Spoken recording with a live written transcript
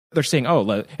they're saying,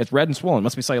 oh, it's red and swollen,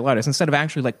 must be cellulitis, instead of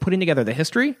actually like putting together the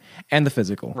history and the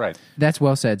physical. Right. That's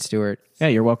well said, Stuart. Yeah,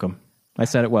 you're welcome. I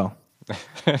said it well.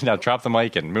 Now drop the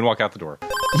mic and moonwalk out the door.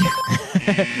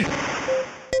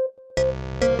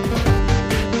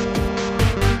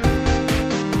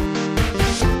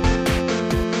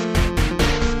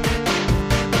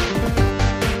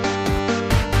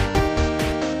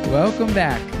 Welcome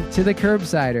back to the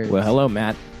Curbsiders. Well, hello,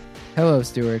 Matt. Hello,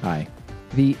 Stuart. Hi.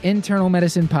 The internal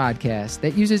medicine podcast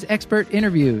that uses expert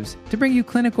interviews to bring you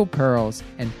clinical pearls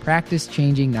and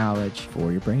practice-changing knowledge.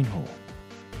 For your brain hole.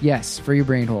 Yes, for your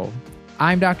brain hole.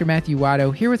 I'm Dr. Matthew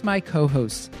Watto, here with my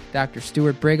co-hosts, Dr.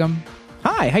 Stuart Brigham.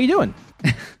 Hi, how you doing?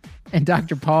 And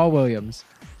Dr. Paul Williams.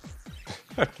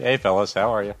 Hey, fellas,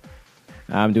 how are you?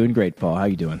 I'm doing great, Paul. How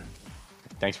you doing?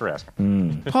 Thanks for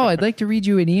asking. Paul, I'd like to read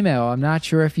you an email. I'm not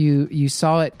sure if you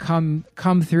saw it come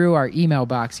through our email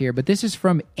box here, but this is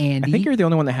from Andy. I think you're the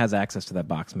only one that has access to that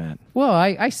box, Matt. Well,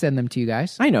 I send them to you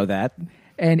guys. I know that.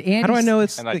 And Andy, how do I know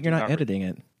that I you're not editing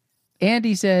it?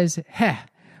 Andy says,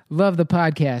 love the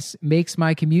podcast. Makes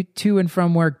my commute to and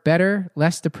from work better,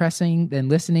 less depressing than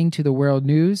listening to the world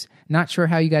news. Not sure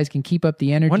how you guys can keep up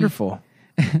the energy. Wonderful.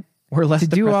 We're less to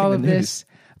do depressing all than of news. this.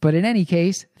 But in any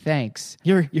case, thanks.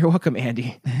 You're welcome,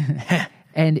 Andy.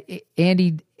 And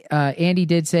Andy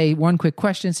did say one quick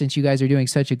question, since you guys are doing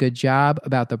such a good job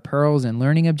about the pearls and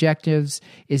learning objectives.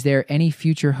 Is there any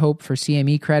future hope for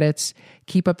CME credits?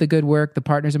 Keep up the good work. The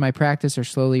partners in my practice are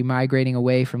slowly migrating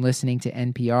away from listening to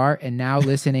NPR and now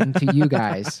listening to you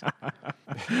guys.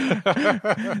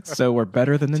 So we're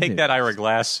better than the Take news. that Ira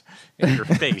Glass in your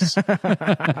face.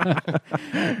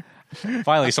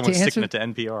 Finally, someone's sticking it to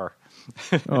NPR.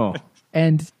 Oh.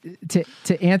 And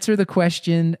to answer the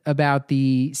question about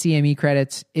the CME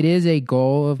credits, it is a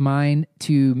goal of mine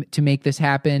to make this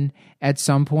happen at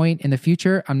some point in the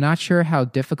future. I'm not sure how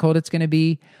difficult it's going to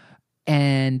be,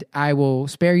 and I will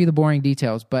spare you the boring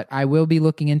details, but I will be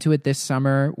looking into it this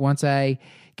summer once I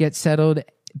get settled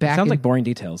back Sounds like boring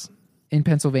details. in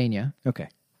Pennsylvania. Okay.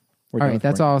 All right,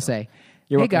 that's all I'll say.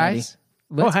 You're hey, welcome, guys,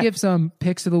 Andy. let's hi. give some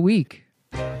picks of the week.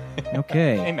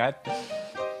 Okay. Hey, Matt.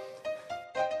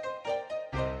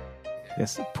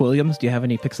 Yes. Williams, do you have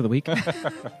any picks of the week?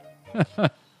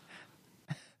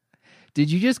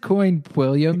 Did you just coin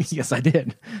Williams? Yes, I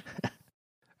did.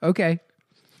 Okay.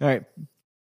 All right.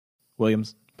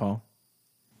 Williams, Paul.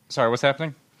 Sorry, what's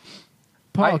happening?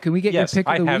 Paul, can we get yes, your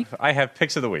pick of the week? I have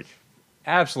picks of the week.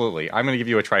 Absolutely. I'm going to give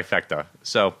you a trifecta.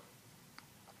 So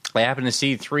I happened to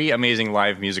see 3 amazing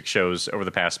live music shows over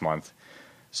the past month.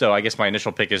 So I guess my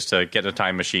initial pick is to get in a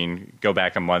time machine, go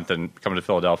back a month, and come to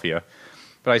Philadelphia.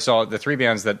 But I saw the 3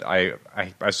 bands that I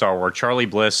saw were Charlie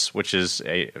Bliss, which is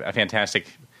a fantastic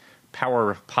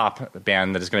power pop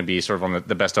band that is going to be sort of on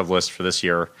the best of list for this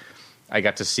year. I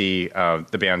got to see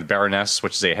the band Baroness,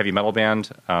 which is a heavy metal band,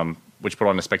 which put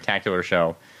on a spectacular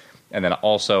show. And then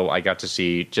also I got to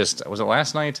see was it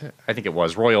last night? I think it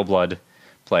was Royal Blood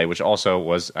play, which also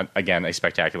was, again, a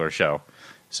spectacular show.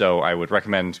 So I would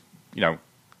recommend,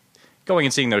 going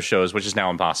and seeing those shows, which is now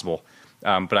impossible.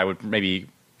 But I would maybe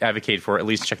advocate for at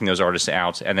least checking those artists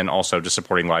out, and then also just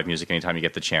supporting live music anytime you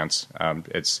get the chance.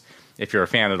 If you're a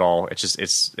fan at all,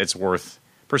 it's worth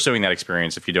pursuing that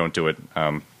experience if you don't do it.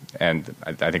 And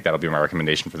I think that'll be my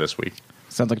recommendation for this week.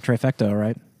 Sounds like a trifecta, all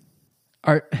right?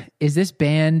 Are these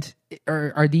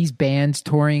bands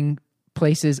touring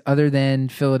places other than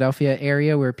Philadelphia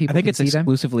area where people I think can it's see them?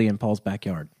 exclusively in Paul's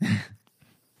backyard.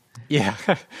 Yeah.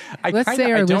 Let's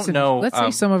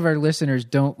say some of our listeners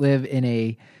don't live in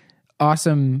a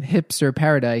awesome hipster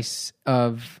paradise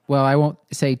of, well, I won't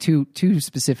say too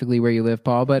specifically where you live,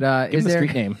 Paul, but Give him the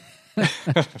street name.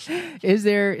 is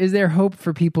there hope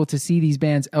for people to see these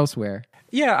bands elsewhere?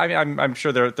 Yeah, I'm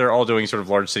sure they're all doing sort of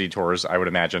large city tours, I would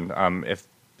imagine. If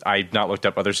I've not looked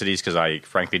up other cities because I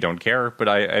frankly don't care, but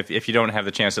if you don't have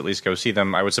the chance to at least go see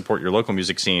them, I would support your local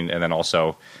music scene, and then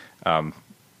also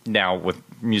now with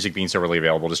music being so readily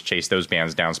available, just chase those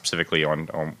bands down specifically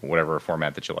on whatever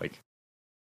format that you like.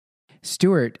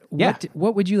 Stuart, Yeah.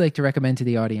 what would you like to recommend to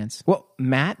the audience? Well,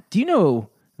 Matt, do you know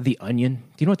The Onion?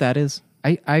 Do you know what that is?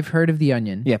 I've heard of The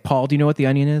Onion. Yeah, Paul, do you know what The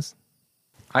Onion is?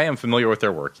 I am familiar with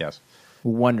their work, yes.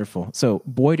 Wonderful. So,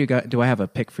 boy, do I have a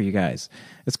pick for you guys.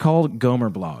 It's called Gomer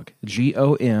Blog,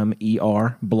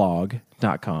 Gomer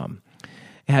blog.com.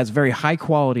 It has very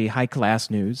high-quality, high-class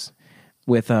news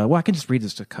with, I can just read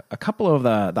just a couple of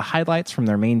the highlights from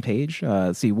their main page.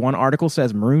 See, one article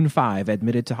says Maroon 5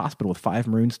 admitted to hospital with 5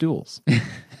 maroon stools.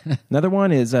 Another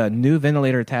one is new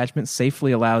ventilator attachment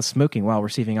safely allows smoking while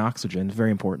receiving oxygen. Very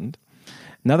important.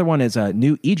 Another one is a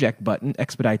new eject button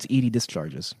expedites ED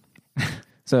discharges.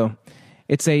 So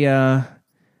it's a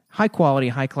high quality,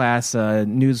 high class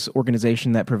news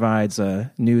organization that provides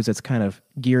news that's kind of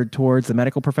geared towards the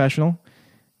medical professional,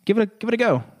 give it a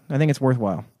go. I think it's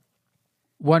worthwhile.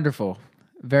 Wonderful.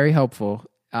 Very helpful.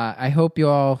 I hope you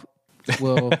all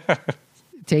will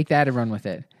take that and run with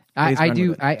it. I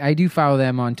do follow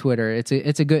them on Twitter.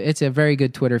 It's a very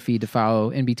good Twitter feed to follow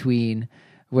in between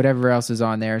whatever else is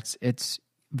on there. It's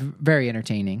very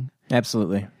entertaining.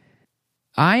 Absolutely.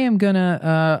 I am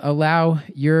gonna allow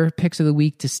your picks of the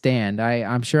week to stand.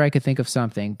 I'm sure I could think of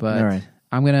something, but all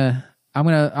right.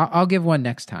 I'll give one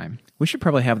next time. We should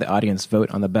probably have the audience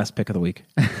vote on the best pick of the week.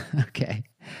 Okay.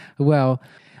 Well,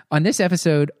 on this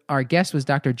episode, our guest was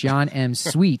Dr. John M.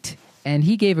 Sweet, and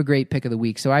he gave a great pick of the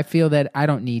week, so I feel that I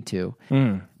don't need to.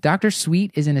 Dr.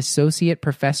 Sweet is an associate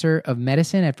professor of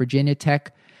medicine at Virginia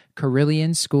Tech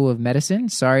Carilion School of Medicine.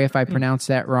 Sorry if I pronounced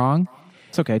that wrong.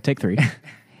 It's okay. Take 3.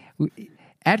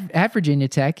 At Virginia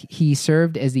Tech, he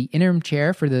served as the interim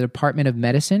chair for the Department of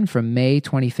Medicine from May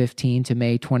 2015 to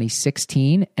May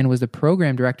 2016 and was the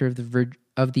program director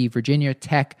of the Virginia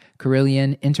Tech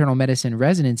Carilion Internal Medicine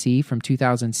Residency from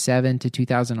 2007 to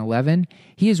 2011.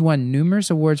 He has won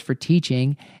numerous awards for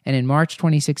teaching and in March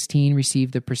 2016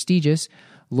 received the prestigious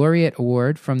Laureate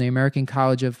Award from the American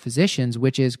College of Physicians,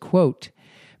 which is, quote,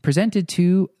 presented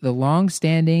to the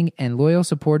long-standing and loyal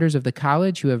supporters of the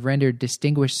college who have rendered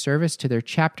distinguished service to their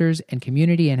chapters and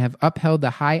community and have upheld the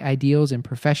high ideals and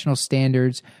professional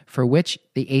standards for which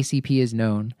the ACP is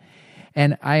known.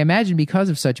 And I imagine because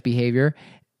of such behavior,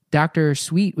 Dr.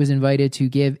 Sweet was invited to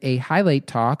give a highlight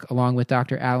talk along with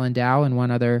Dr. Alan Dow and one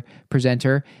other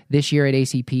presenter this year at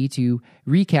ACP to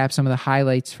recap some of the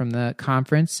highlights from the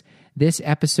conference. This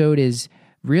episode is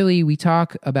really, we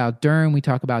talk about derm, we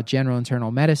talk about general internal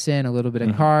medicine, a little bit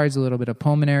of cards, a little bit of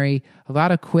pulmonary, a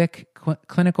lot of quick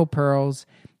clinical pearls,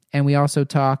 and we also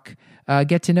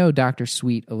get to know Dr.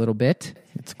 Sweet a little bit.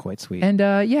 It's quite sweet. And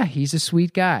he's a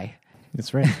sweet guy.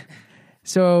 That's right.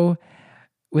 So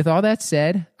with all that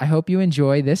said, I hope you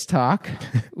enjoy this talk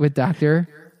with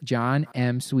Dr. John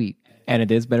M. Sweet. And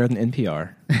it is better than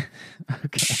NPR.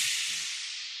 Okay.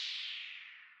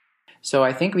 So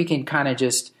I think we can kind of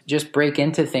just break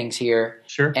into things here.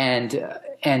 Sure. And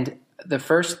the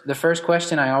first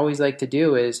question I always like to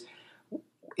do is,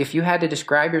 if you had to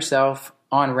describe yourself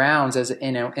on rounds as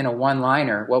in a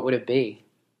one-liner, what would it be?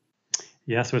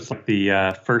 Yeah, so it's like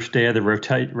the first day of the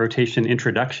rotation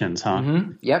introductions, huh?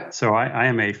 Mm-hmm. Yep. So I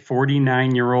am a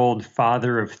 49-year-old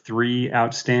father of 3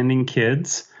 outstanding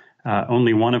kids,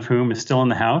 only one of whom is still in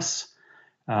the house.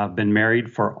 Been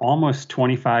married for almost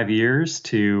 25 years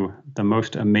to the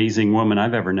most amazing woman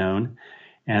I've ever known.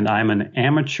 And I'm an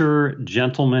amateur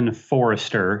gentleman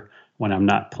forester when I'm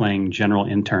not playing general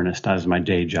internist as my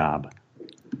day job.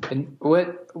 And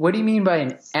what do you mean by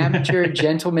an amateur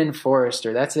gentleman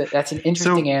forester? That's an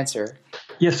interesting answer.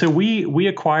 Yeah, so we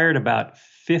acquired about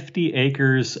 50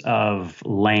 acres of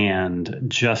land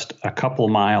just a couple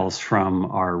miles from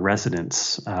our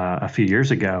residence a few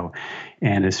years ago,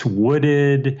 and it's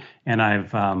wooded. And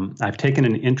I've taken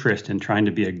an interest in trying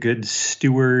to be a good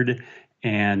steward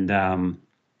and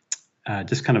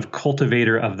just kind of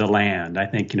cultivator of the land. I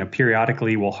think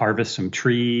periodically we'll harvest some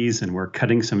trees, and we're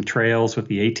cutting some trails with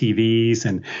the ATVs,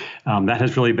 and that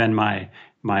has really been my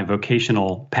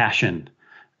vocational passion.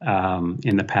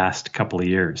 In the past couple of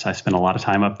years, I spent a lot of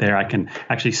time up there. I can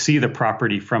actually see the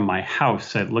property from my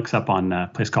house. It looks up on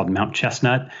a place called Mount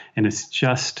Chestnut, and it's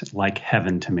just like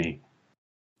heaven to me.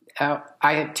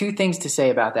 I have 2 things to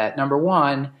say about that. Number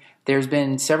one, there's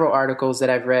been several articles that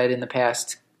I've read in the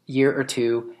past year or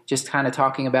 2, just kind of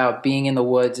talking about being in the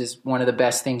woods is one of the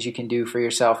best things you can do for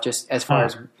yourself, just as far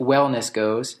as wellness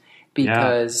goes,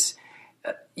 because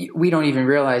we don't even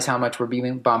realize how much we're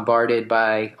being bombarded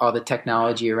by all the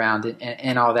technology around it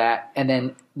and all that. And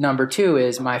then number 2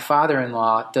 is my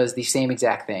father-in-law does the same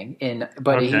exact thing,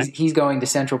 but he's going to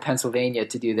central Pennsylvania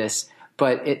to do this.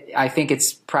 But I think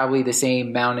it's probably the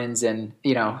same mountains and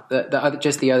the other,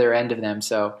 just the other end of them.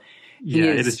 So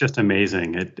it is just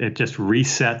amazing. It just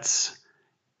resets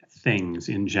things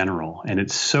in general, and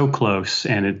it's so close.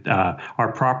 And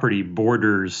our property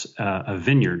borders a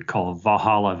vineyard called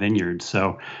Valhalla Vineyard.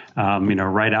 So,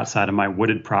 right outside of my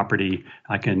wooded property,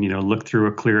 I can look through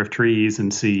a clear of trees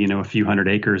and see a few hundred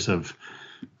acres of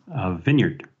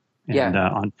vineyard. And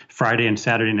on Friday and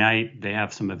Saturday night, they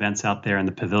have some events out there in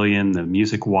the pavilion. The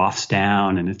music wafts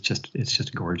down, and it's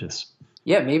just gorgeous.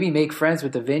 Yeah, maybe make friends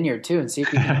with the vineyard too, and see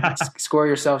if you can score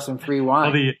yourself some free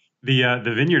wine. Well,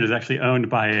 the vineyard is actually owned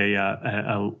by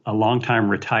a longtime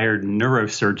retired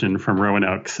neurosurgeon from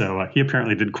Roanoke, so he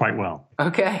apparently did quite well.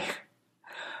 Okay.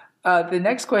 The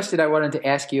next question I wanted to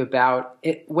ask you about,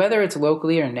 whether it's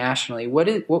locally or nationally,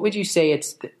 what would you say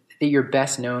that you're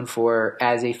best known for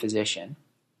as a physician?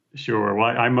 Sure. Well,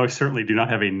 I most certainly do not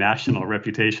have a national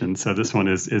reputation, so this one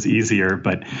is easier.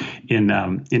 But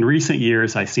in recent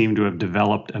years, I seem to have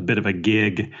developed a bit of a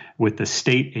gig with the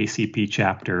state ACP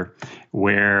chapter,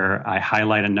 where I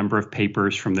highlight a number of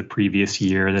papers from the previous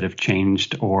year that have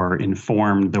changed or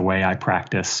informed the way I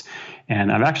practice. And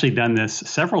I've actually done this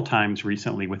several times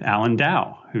recently with Alan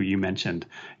Dow, who you mentioned,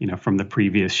 from the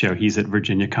previous show. He's at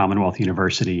Virginia Commonwealth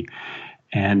University,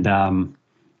 and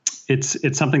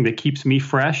it's something that keeps me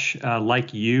fresh.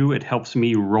 Like you, it helps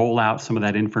me roll out some of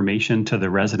that information to the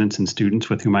residents and students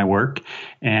with whom I work.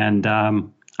 And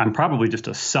I'm probably just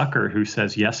a sucker who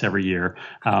says yes every year,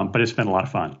 but it's been a lot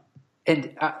of fun.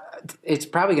 And it's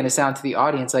probably going to sound to the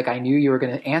audience like I knew you were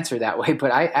going to answer that way,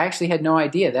 but I actually had no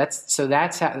idea.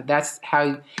 That's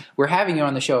how we're having you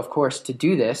on the show, of course, to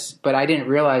do this. But I didn't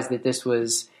realize that this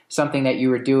was something that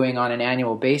you were doing on an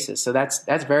annual basis. So that's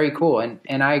very cool.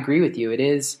 And I agree with you.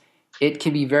 It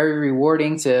can be very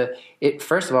rewarding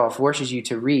first of all, it forces you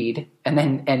to read and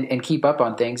then and keep up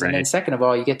on things. Right. And then second of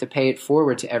all, you get to pay it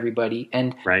forward to everybody.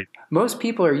 And most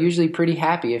people are usually pretty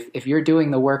happy if you're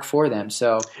doing the work for them.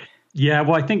 So yeah,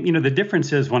 well, I think, the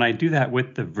difference is when I do that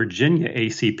with the Virginia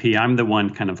ACP, I'm the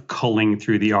one kind of culling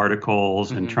through the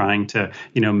articles and trying to,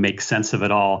 make sense of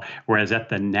it all. Whereas at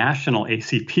the national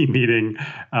ACP meeting,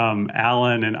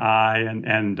 Alan and I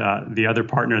and the other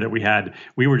partner that we had,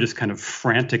 we were just kind of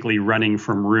frantically running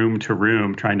from room to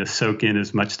room, trying to soak in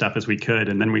as much stuff as we could.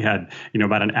 And then we had,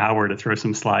 about an hour to throw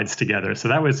some slides together. So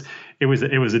it was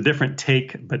a different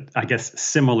take, but I guess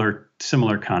similar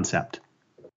concept.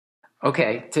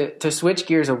 Okay, to switch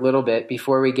gears a little bit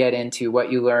before we get into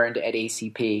what you learned at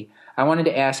ACP, I wanted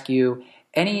to ask you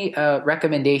any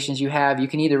recommendations you have. You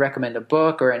can either recommend a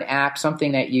book or an app,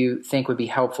 something that you think would be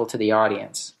helpful to the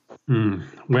audience.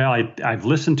 Well, I've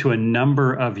listened to a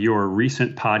number of your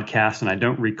recent podcasts, and I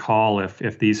don't recall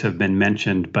if these have been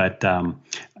mentioned, but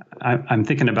I'm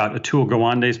thinking about Atul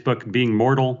Gawande's book, Being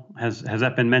Mortal. Has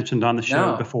that been mentioned on the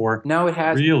show before? No, it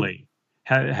hasn't. Really?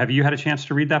 Have you had a chance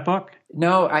to read that book?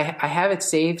 No, I have it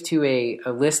saved to a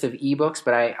list of ebooks,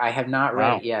 but I have not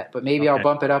read it yet. But maybe I'll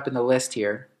bump it up in the list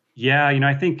here. Yeah,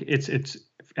 I think it's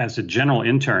as a general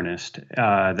internist,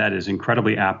 that is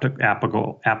incredibly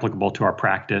applicable to our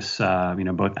practice,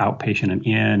 both outpatient and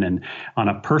in. And on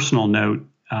a personal note,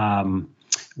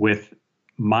 with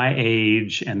my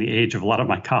age and the age of a lot of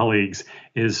my colleagues,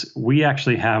 is we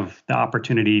actually have the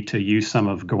opportunity to use some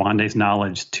of Gawande's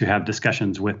knowledge to have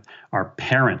discussions with our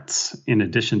parents in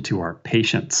addition to our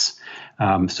patients.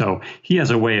 So he has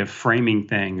a way of framing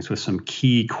things with some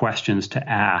key questions to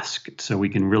ask so we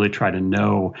can really try to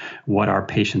know what our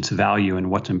patients value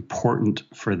and what's important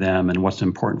for them and what's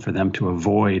important for them to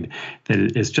avoid.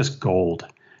 That is just gold.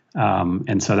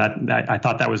 And so that I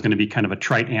thought that was going to be kind of a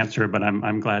trite answer, but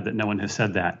I'm glad that no one has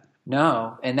said that.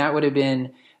 No, and that would have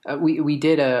been we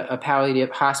did a palliative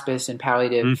hospice and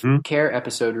palliative care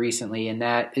episode recently,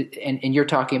 and you're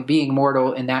talking Being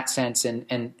Mortal in that sense,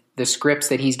 and the scripts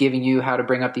that he's giving you, how to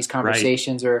bring up these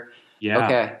conversations,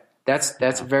 okay,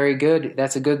 that's very good.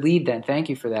 That's a good lead then. Thank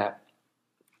you for that.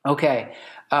 Okay,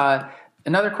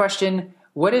 another question.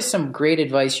 What is some great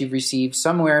advice you've received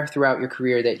somewhere throughout your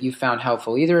career that you found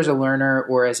helpful, either as a learner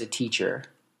or as a teacher?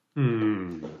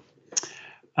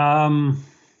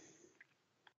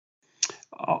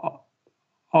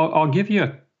 I'll give you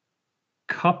a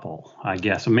couple, I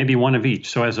guess, or maybe one of each.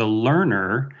 So as a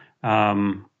learner,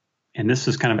 and this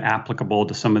is kind of applicable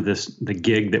to some of the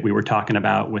gig that we were talking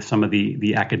about with some of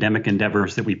the academic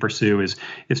endeavors that we pursue, is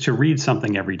to read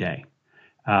something every day.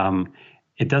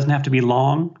 It doesn't have to be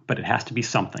long, but it has to be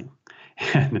something.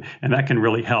 And that can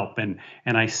really help. And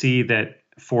I see that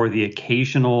for the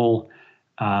occasional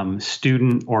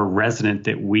student or resident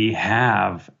that we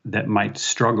have that might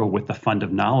struggle with the fund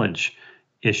of knowledge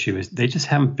issue, is they just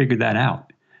haven't figured that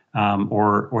out.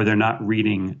 Or they're not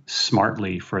reading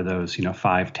smartly for those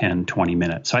 5, 10, 20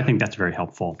 minutes. So I think that's very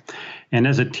helpful. And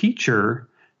as a teacher,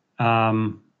 I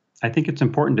think it's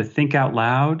important to think out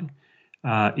loud,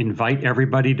 invite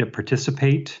everybody to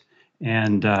participate,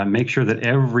 and make sure that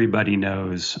everybody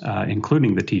knows,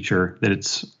 including the teacher, that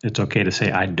it's okay to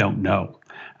say, I don't know.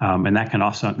 And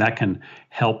that can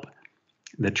help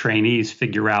the trainees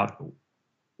figure out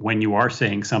when you are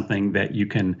saying something that you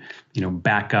can,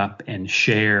 back up and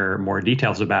share more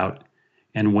details about,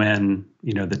 and when,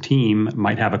 the team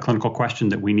might have a clinical question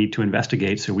that we need to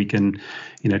investigate so we can,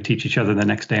 teach each other the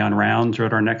next day on rounds or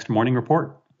at our next morning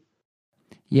report.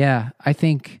 Yeah, I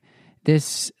think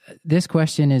This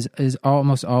question is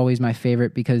almost always my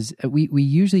favorite because we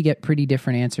usually get pretty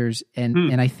different answers,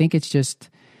 and I think it's just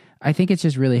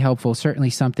really helpful. Certainly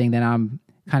something that I'm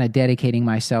kind of dedicating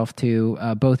myself to,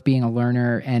 both being a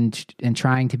learner and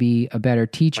trying to be a better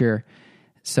teacher.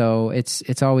 So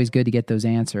it's always good to get those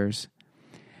answers.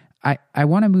 I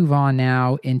want to move on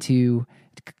now into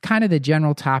kind of the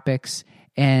general topics,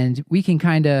 and we can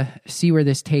kind of see where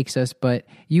this takes us, but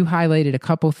you highlighted a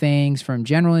couple things from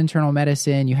general internal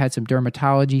medicine. You had some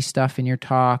dermatology stuff in your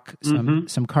talk, some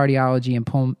cardiology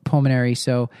and pulmonary.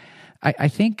 So I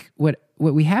think what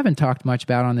we haven't talked much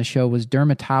about on the show was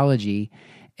dermatology.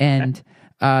 And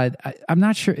I'm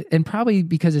not sure, and probably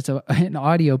because it's an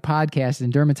audio podcast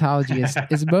and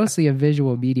dermatology is mostly a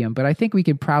visual medium, but I think we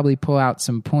could probably pull out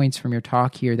some points from your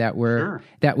talk here that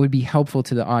would be helpful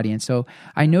to the audience. So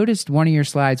I noticed one of your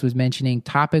slides was mentioning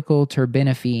topical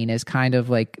terbinafine as kind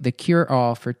of like the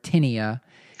cure-all for tinea.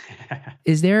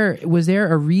 Was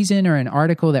there a reason or an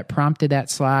article that prompted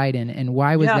that slide, and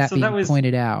why was that being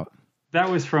pointed out? That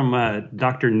was from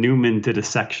Dr. Newman did a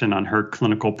section on her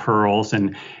clinical pearls,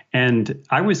 and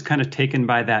I was kind of taken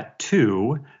by that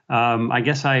too. I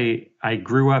guess I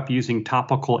grew up using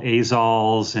topical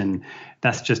azoles, and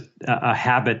that's just a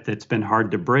habit that's been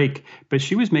hard to break. But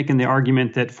she was making the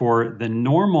argument that for the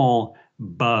normal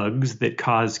bugs that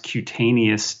cause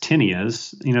cutaneous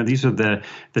tinnias, these are the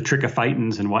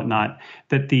trichophytans and whatnot,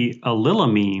 that the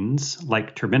allylamines,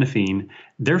 like terbinafine,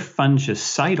 they're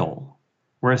fungicidal.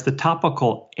 Whereas the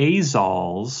topical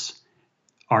azoles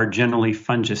are generally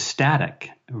fungistatic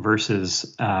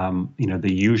versus, the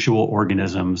usual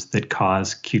organisms that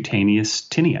cause cutaneous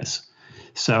tinnias.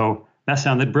 So that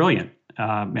sounded brilliant.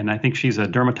 And I think she's a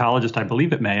dermatologist, I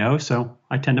believe, at Mayo, so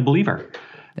I tend to believe her.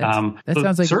 That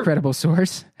sounds like a credible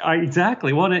source.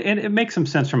 Exactly. Well, and it makes some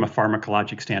sense from a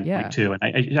pharmacologic standpoint, too.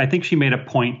 And I think she made a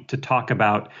point to talk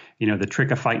about, the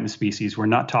trichophyton species. We're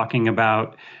not talking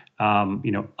about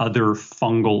other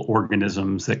fungal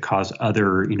organisms that cause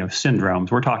other, syndromes.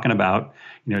 We're talking about,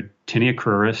 tinea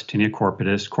cruris, tinea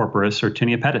corporis, or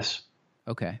tinea pedis.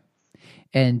 Okay.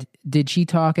 And did she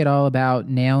talk at all about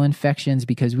nail infections?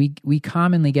 Because we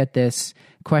commonly get this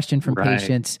question from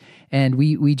patients, and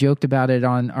we joked about it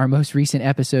on our most recent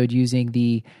episode using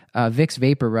the Vicks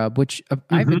Vapor Rub, which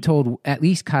I've been told at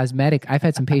least cosmetic. I've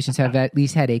had some patients have at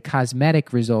least had a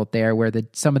cosmetic result there where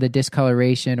some of the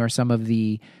discoloration or some of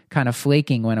the kind of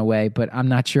flaking went away, but I'm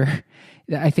not sure.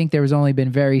 I think there was only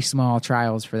been very small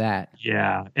trials for that.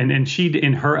 Yeah. And she,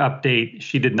 in her update,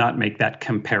 she did not make that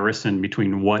comparison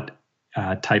between what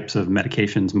types of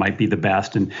medications might be the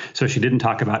best. And so she didn't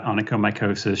talk about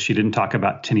onychomycosis. She didn't talk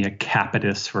about tinea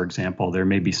capitis, for example. There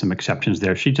may be some exceptions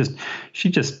there. She just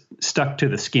stuck to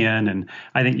the skin. And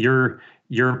I think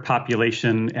your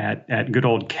population at good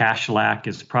old Cashlack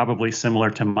is probably similar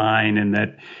to mine in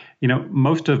that,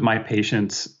 most of my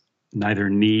patients neither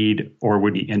need or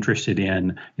would be interested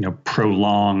in,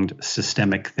 prolonged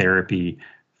systemic therapy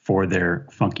for their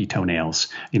funky toenails.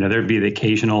 There'd be the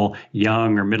occasional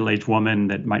young or middle-aged woman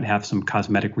that might have some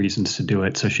cosmetic reasons to do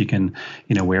it so she can,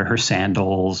 wear her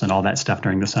sandals and all that stuff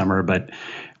during the summer. But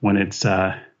when it's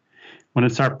our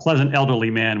pleasant elderly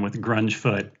man with grunge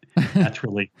foot, that's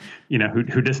really,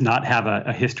 who does not have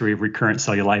a history of recurrent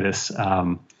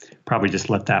cellulitis, probably just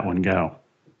let that one go.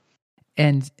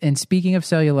 And speaking of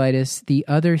cellulitis, the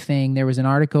other thing, there was an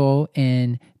article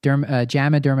in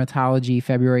JAMA Dermatology,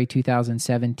 February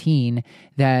 2017,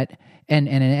 that and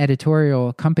an editorial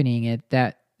accompanying it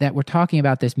that we're talking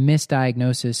about this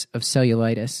misdiagnosis of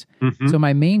cellulitis. Mm-hmm. So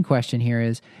my main question here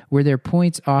is, were there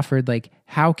points offered, like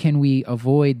how can we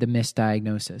avoid the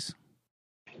misdiagnosis?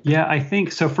 Yeah, I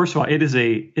think so. First of all,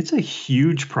 it's a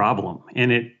huge problem,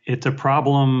 and it's a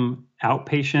problem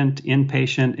outpatient,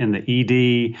 inpatient, in the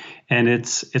ED, and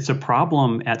it's a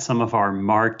problem at some of our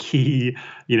marquee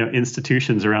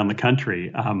institutions around the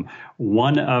country.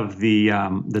 One of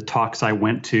the talks I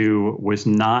went to was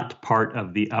not part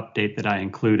of the update that I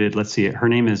included. Let's see, her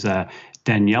name is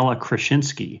Daniela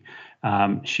Krasinski.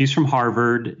 She's from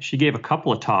Harvard. She gave a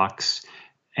couple of talks,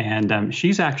 and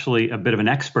she's actually a bit of an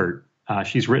expert.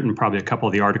 She's written probably a couple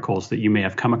of the articles that you may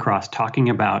have come across talking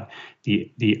about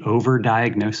the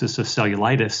overdiagnosis of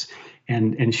cellulitis.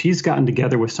 And she's gotten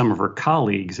together with some of her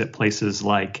colleagues at places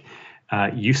like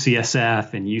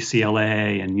UCSF and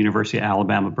UCLA and University of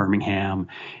Alabama, Birmingham.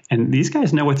 And these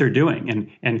guys know what they're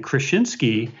doing. And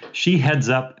Krasinski, she heads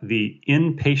up the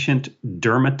inpatient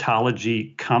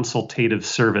dermatology consultative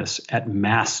service at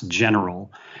Mass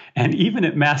General. And even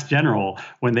at Mass General,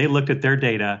 when they looked at their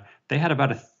data, they had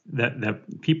about the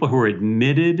people who were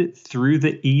admitted through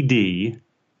the ED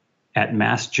at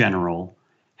Mass General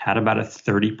had about a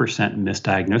 30%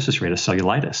 misdiagnosis rate of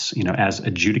cellulitis, as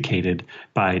adjudicated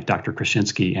by Dr.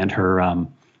 Krasinski and her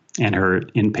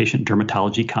inpatient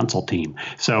dermatology consult team.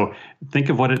 So think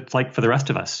of what it's like for the rest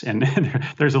of us. And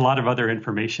there's a lot of other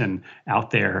information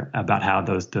out there about how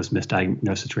those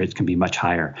misdiagnosis rates can be much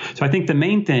higher. So I think the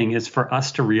main thing is for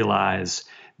us to realize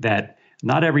that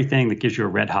not everything that gives you a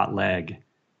red hot leg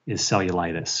is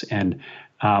cellulitis. And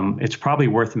it's probably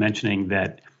worth mentioning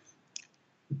that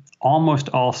almost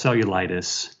all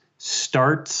cellulitis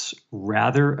starts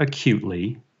rather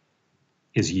acutely,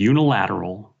 is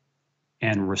unilateral,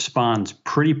 and responds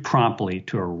pretty promptly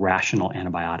to a rational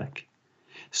antibiotic.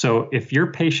 So if your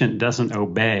patient doesn't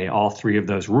obey all three of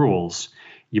those rules,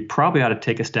 you probably ought to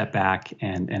take a step back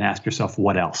and ask yourself,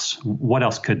 what else? What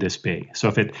else could this be? So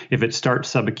if it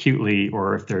starts subacutely,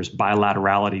 or if there's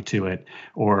bilaterality to it,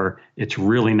 or it's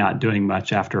really not doing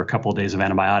much after a couple of days of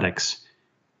antibiotics,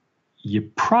 you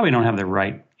probably don't have the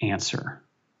right answer.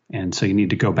 And so you need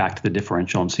to go back to the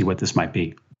differential and see what this might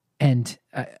be. And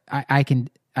I can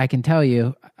tell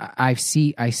you, I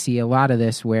see a lot of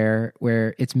this where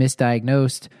it's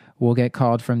misdiagnosed. We'll get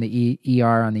called from the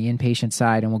ER on the inpatient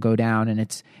side, and we'll go down, and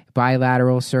it's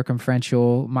bilateral,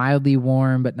 circumferential, mildly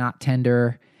warm but not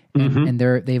tender, and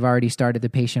they've already started the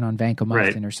patient on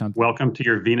vancomycin or something. Welcome to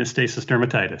your venous stasis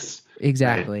dermatitis.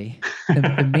 Exactly. Right.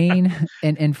 The main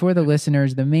and for the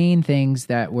listeners, the main things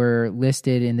that were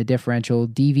listed in the differential,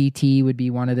 DVT would be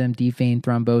one of them. Deep vein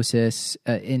thrombosis,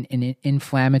 an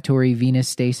inflammatory venous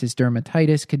stasis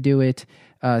dermatitis could do it.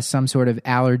 Some sort of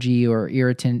allergy or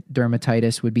irritant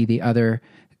dermatitis would be the other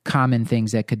common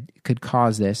things that could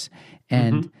cause this.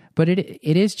 And but it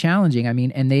is challenging. I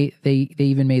mean, and they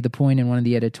even made the point in one of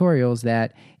the editorials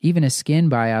that even a skin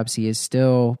biopsy is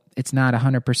still, it's not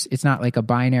 100%. It's not like a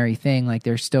binary thing. Like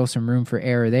there's still some room for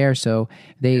error there. So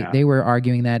they were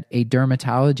arguing that a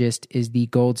dermatologist is the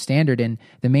gold standard. And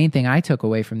the main thing I took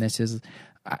away from this is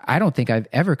I don't think I've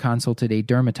ever consulted a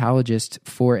dermatologist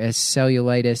for a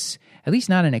cellulitis, at least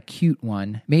not an acute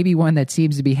one, maybe one that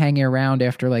seems to be hanging around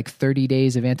after like 30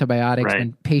 days of antibiotics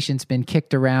and patient's been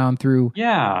kicked around through.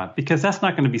 Yeah, because that's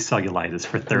not going to be cellulitis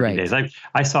for 30 days.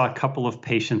 I saw a couple of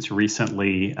patients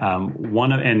recently,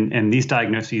 and these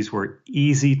diagnoses were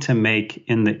easy to make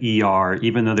in the ER,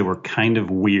 even though they were kind of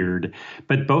weird.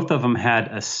 But both of them had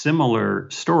a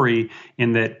similar story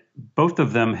in that both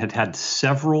of them had had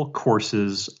several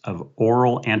courses of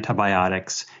oral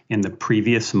antibiotics in the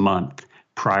previous month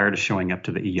prior to showing up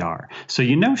to the ER. So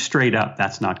straight up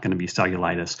that's not going to be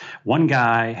cellulitis. One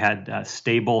guy had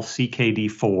stable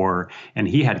CKD4, and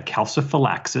he had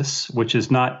calciphylaxis, which is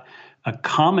not a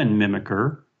common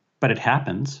mimicker, but it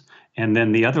happens. And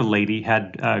then the other lady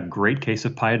had a great case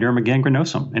of pyoderma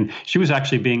gangrenosum, and she was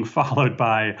actually being followed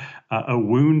by a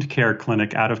wound care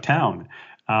clinic out of town.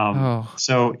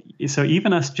 So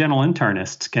even us general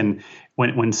internists can,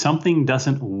 when something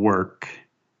doesn't work,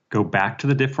 go back to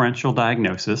the differential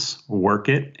diagnosis, work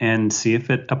it, and see if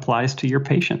it applies to your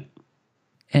patient.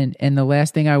 And the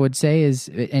last thing I would say is,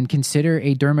 and consider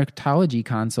a dermatology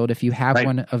consult if you have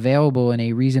one available in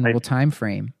a reasonable time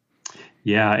frame.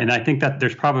 Yeah, and I think that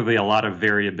there's probably a lot of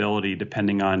variability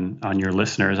depending on your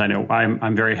listeners. I know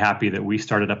I'm very happy that we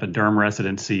started up a derm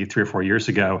residency 3 or 4 years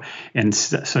ago, and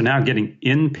so now getting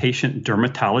inpatient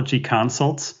dermatology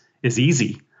consults is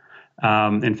easy.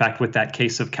 In fact, with that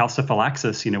case of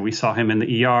calciphylaxis, we saw him in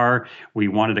the ER. We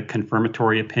wanted a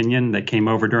confirmatory opinion that came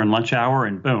over during lunch hour,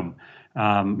 and boom.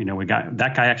 We got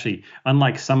that guy. Actually,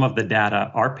 unlike some of the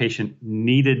data, our patient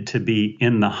needed to be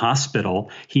in the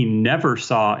hospital. He never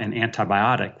saw an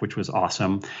antibiotic, which was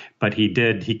awesome, but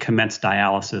he commenced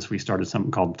dialysis. We started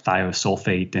something called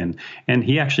thiosulfate, and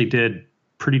he actually did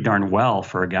pretty darn well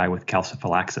for a guy with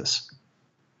calciphylaxis.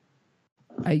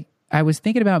 I was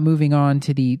thinking about moving on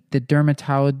to the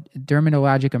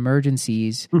dermatologic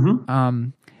emergencies.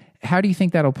 How do you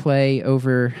think that'll play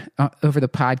over the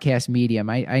podcast medium?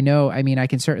 I know, I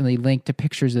can certainly link to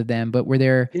pictures of them, but were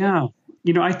there? Yeah.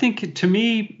 I think to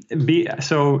me,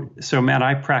 so Matt,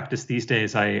 I practice these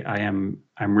days. I'm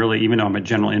really, even though I'm a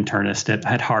general internist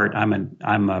at heart,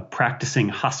 I'm a practicing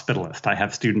hospitalist. I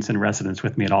have students and residents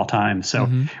with me at all times. So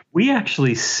we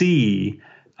actually see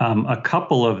a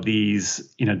couple of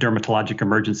these, dermatologic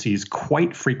emergencies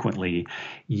quite frequently.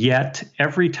 Yet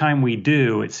every time we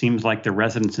do, it seems like the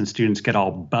residents and students get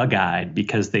all bug-eyed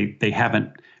because they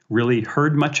haven't really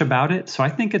heard much about it. So I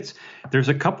think there's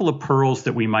a couple of pearls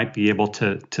that we might be able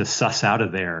to suss out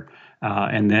of there.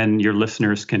 And then your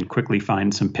listeners can quickly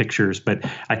find some pictures. But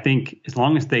I think as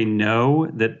long as they know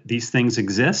that these things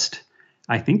exist,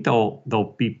 I think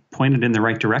they'll be pointed in the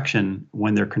right direction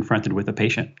when they're confronted with a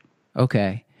patient.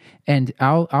 Okay. And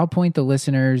I'll point the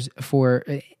listeners for,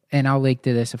 and I'll link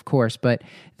to this, of course, but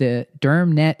the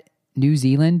DermNet New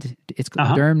Zealand, it's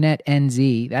DermNet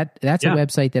NZ. That's a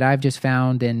website that I've just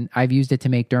found, and I've used it to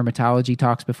make dermatology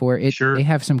talks before. They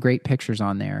have some great pictures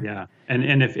on there. Yeah,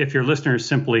 and if your listeners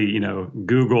simply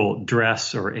Google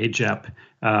dress or AGEP,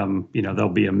 there'll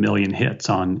be a million hits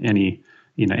on any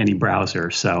browser.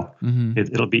 So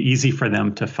it'll be easy for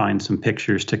them to find some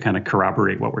pictures to kind of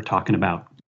corroborate what we're talking about.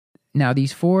 Now,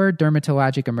 these 4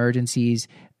 dermatologic emergencies,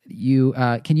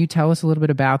 can you tell us a little bit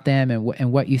about them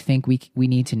and what you think we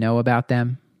need to know about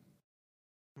them?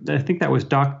 I think that was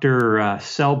Dr.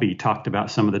 Selby talked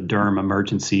about some of the derm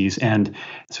emergencies. And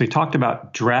so he talked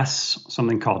about DRESS,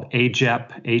 something called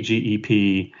AGEP,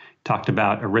 AGEP, talked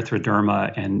about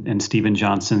erythroderma and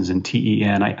Stevens-Johnson's and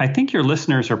TEN. I think your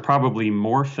listeners are probably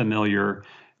more familiar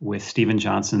with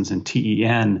Stevens-Johnson's and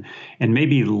TEN, and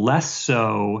maybe less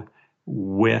so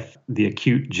with the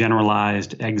acute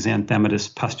generalized exanthematous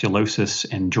pustulosis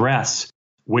and DRESS,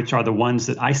 which are the ones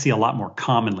that I see a lot more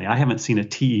commonly. I haven't seen a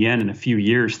TEN in a few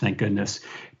years, thank goodness.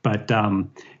 But,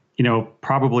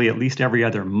 probably at least every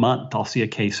other month, I'll see a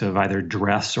case of either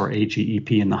DRESS or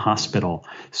AGEP in the hospital.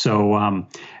 So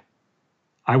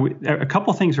a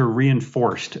couple of things are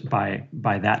reinforced by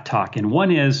that talk. And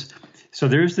one is, so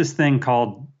there's this thing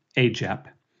called AGEP.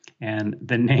 And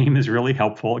the name is really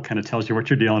helpful. It kind of tells you what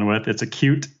you're dealing with. It's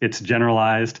acute, it's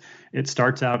generalized. It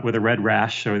starts out with a red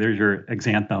rash, so there's your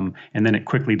exanthem, and then it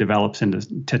quickly develops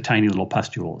into tiny little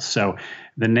pustules. So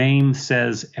the name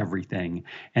says everything.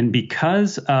 And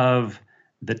because of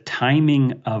the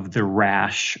timing of the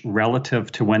rash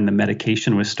relative to when the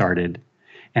medication was started,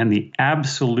 and the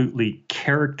absolutely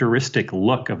characteristic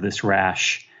look of this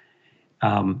rash,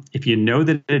 if you know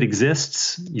that it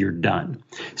exists, you're done.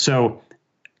 So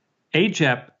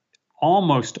AGEP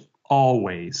almost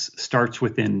always starts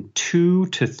within 2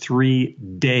 to 3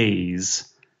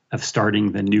 days of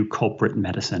starting the new culprit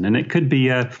medicine. And it could be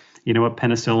a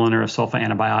penicillin or a sulfa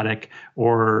antibiotic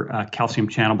or calcium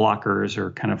channel blockers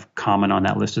are kind of common on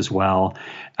that list as well.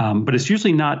 But it's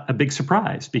usually not a big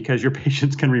surprise because your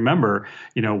patients can remember,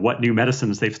 what new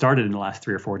medicines they've started in the last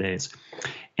 3 or 4 days.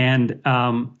 And,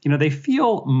 they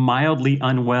feel mildly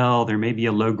unwell. There may be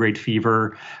a low-grade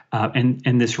fever.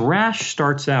 And this rash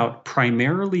starts out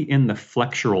primarily in the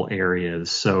flexural areas.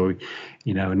 So,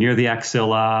 near the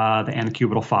axilla, the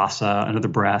antecubital fossa, under the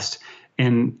breast.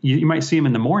 And you might see them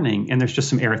in the morning, and there's just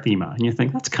some erythema. And you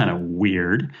think, that's kind of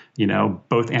weird,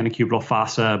 both antecubital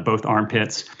fossa, both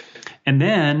armpits. And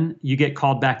then you get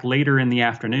called back later in the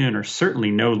afternoon, or certainly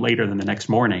no later than the next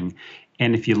morning.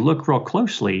 And if you look real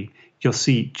closely, you'll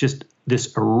see just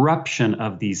this eruption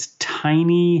of these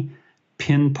tiny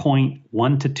pinpoint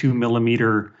 1 to 2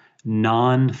 millimeter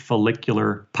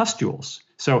non-follicular pustules.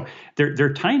 So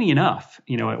they're tiny enough,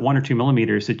 at 1 or 2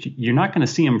 millimeters that you're not going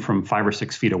to see them from 5 or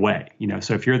 6 feet away.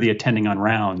 So if you're the attending on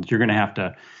rounds, you're going to have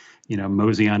to,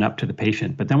 mosey on up to the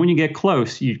patient. But then when you get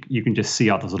close, you can just see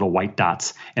all those little white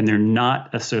dots, and they're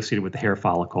not associated with the hair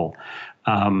follicle.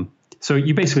 So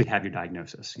you basically have your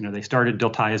diagnosis. They started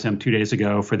diltiazem 2 days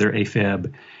ago for their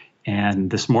AFib,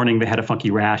 and this morning they had a funky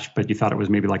rash, but you thought it was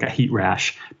maybe like a heat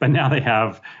rash. But now they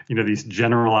have, these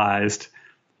generalized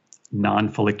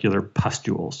non-follicular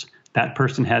pustules. That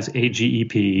person has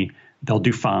AGEP. They'll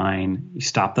do fine. You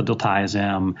stop the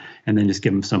diltiazem and then just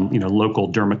give them some,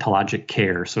 local dermatologic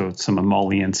care. So some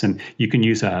emollients, and you can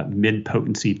use a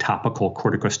mid-potency topical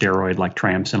corticosteroid like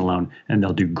triamcinolone, and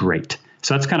they'll do great.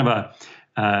 So that's kind of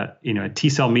a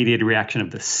T-cell mediated reaction of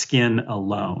the skin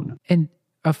alone. And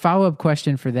a follow-up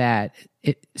question for that.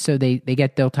 So they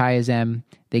get diltiazem,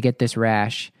 they get this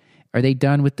rash. Are they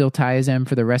done with diltiazem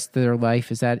for the rest of their life?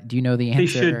 Do you know the answer? They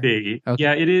should be. Okay.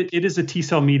 Yeah, it is a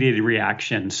T-cell mediated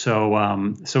reaction.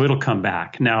 So it'll come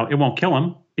back. Now, it won't kill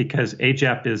them because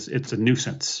AGEP it's a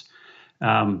nuisance.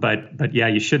 But yeah,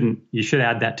 you should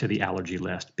add that to the allergy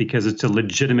list because it's a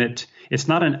legitimate, it's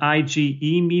not an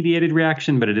IgE mediated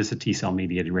reaction, but it is a T-cell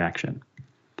mediated reaction.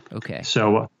 Okay.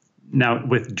 So now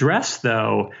with DRESS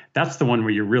though, that's the one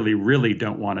where you really, really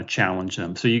don't want to challenge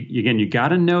them. So you got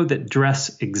to know that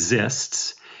DRESS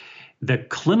exists. The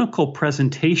clinical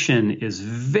presentation is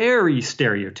very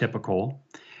stereotypical,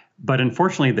 but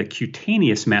unfortunately the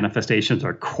cutaneous manifestations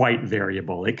are quite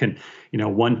variable. It can,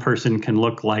 one person can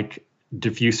look like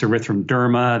diffuse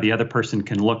erythroderma. The other person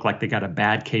can look like they got a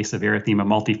bad case of erythema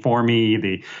multiforme.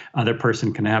 The other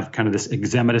person can have kind of this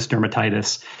eczematous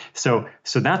dermatitis. So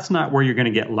that's not where you're going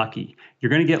to get lucky. You're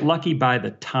going to get lucky by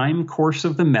the time course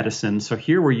of the medicine. So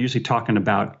here we're usually talking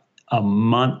about a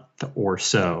month or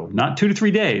so, not 2 to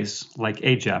 3 days like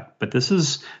AGEP, but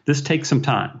this takes some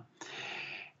time.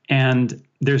 And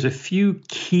there's a few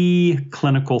key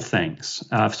clinical things.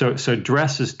 So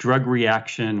DRESS is drug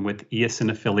reaction with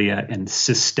eosinophilia and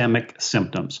systemic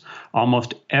symptoms.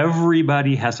 Almost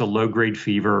everybody has a low-grade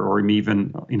fever or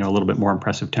even a little bit more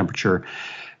impressive temperature.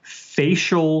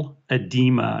 Facial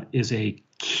edema is a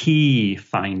key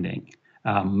finding.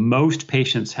 Most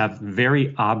patients have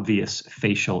very obvious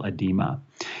facial edema.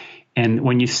 And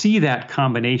when you see that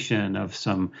combination of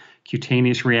some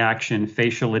cutaneous reaction,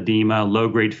 facial edema,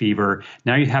 low-grade fever,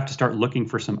 now you have to start looking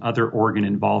for some other organ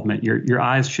involvement. Your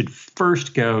eyes should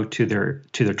first go to their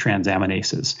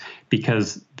transaminases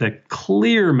because the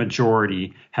clear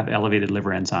majority have elevated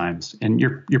liver enzymes, and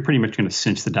you're pretty much going to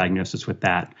cinch the diagnosis with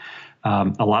that.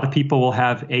 A lot of people will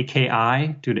have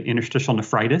AKI due to interstitial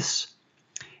nephritis.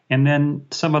 And then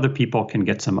some other people can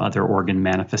get some other organ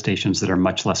manifestations that are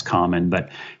much less common. But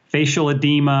facial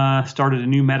edema, started a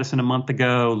new medicine a month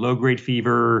ago, low-grade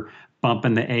fever, bump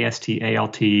in the AST,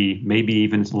 ALT, maybe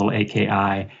even a little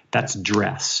AKI, that's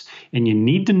DRESS. And you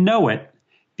need to know it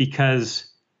because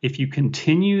if you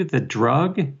continue the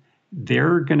drug,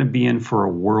 they're going to be in for a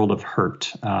world of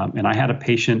hurt. And I had a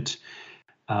patient.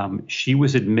 She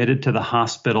was admitted to the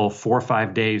hospital 4 or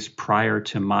 5 days prior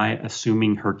to my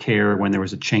assuming her care when there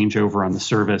was a changeover on the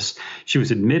service. She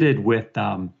was admitted with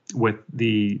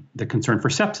the concern for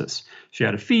sepsis. She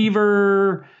had a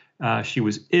fever. She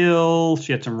was ill.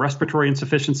 She had some respiratory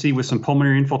insufficiency with some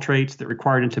pulmonary infiltrates that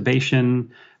required intubation,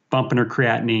 bump in her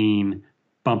creatinine,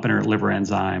 bump in her liver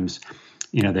enzymes.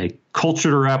 They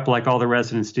cultured her up like all the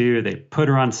residents do. They put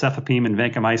her on cefepime and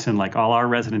vancomycin like all our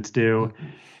residents do.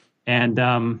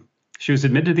 And she was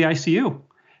admitted to the ICU,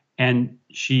 and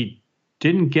she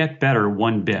didn't get better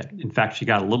one bit. In fact, she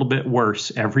got a little bit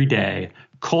worse every day.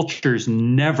 Cultures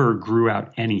never grew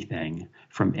out anything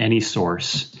from any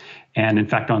source. And in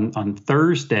fact, on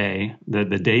Thursday, the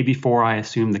day before I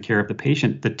assumed the care of the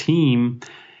patient, the team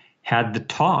had the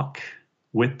talk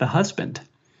with the husband.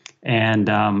 And,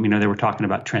 they were talking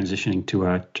about transitioning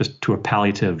to a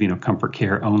palliative, comfort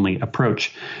care only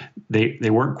approach. They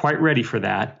weren't quite ready for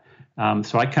that.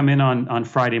 So I come in on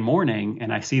Friday morning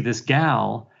and I see this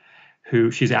gal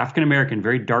who she's African-American,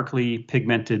 very darkly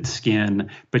pigmented skin,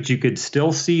 but you could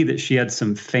still see that she had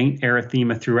some faint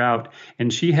erythema throughout.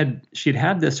 And she'd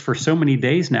had this for so many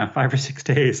days now, 5 or 6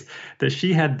 days, that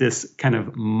she had this kind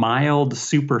of mild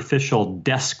superficial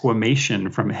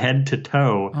desquamation from head to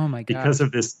toe. Oh my God. Because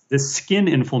of this skin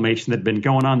inflammation that had been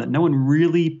going on that no one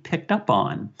really picked up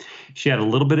on. She had a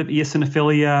little bit of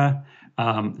eosinophilia.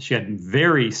 She had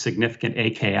very significant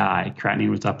AKI. Creatinine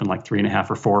was up in like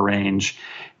 3.5 or 4 range.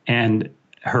 And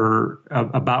her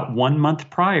about 1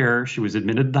 month prior, she was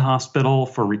admitted to the hospital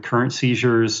for recurrent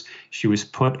seizures. She was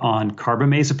put on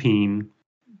carbamazepine.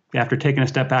 After taking a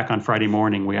step back on Friday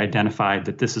morning, we identified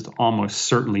that this is almost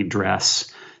certainly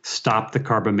DRESS. Stopped the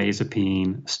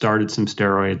carbamazepine, started some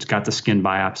steroids, got the skin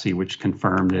biopsy, which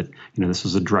confirmed that, this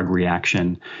was a drug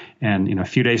reaction. And, a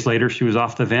few days later, she was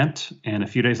off the vent, and a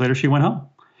few days later, she went home.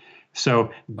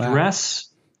 So wow.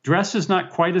 DRESS is not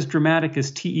quite as dramatic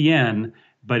as TEN,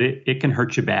 but it can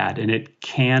hurt you bad, and it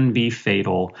can be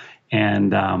fatal.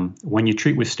 And when you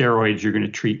treat with steroids, you're going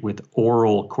to treat with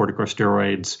oral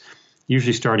corticosteroids,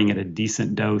 usually starting at a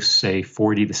decent dose, say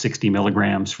 40 to 60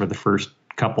 milligrams for the first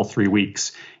couple, 3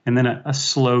 weeks, and then a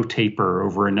slow taper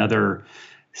over another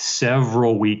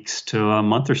several weeks to a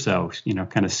month or so,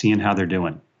 kind of seeing how they're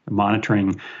doing,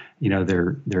 monitoring,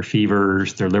 their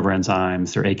fevers, their liver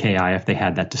enzymes, their AKI, if they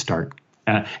had that to start.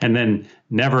 And then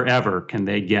never, ever can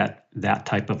they get that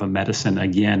type of a medicine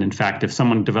again. In fact, if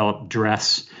someone developed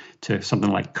DRESS to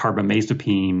something like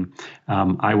carbamazepine,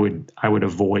 I would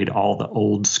avoid all the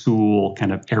old school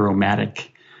kind of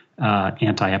aromatic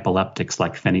anti-epileptics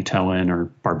like phenytoin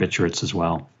or barbiturates as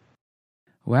well.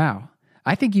 Wow.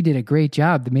 I think you did a great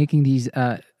job making these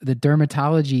the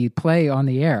dermatology play on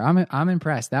the air. I'm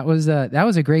impressed. That was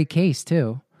a great case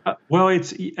too.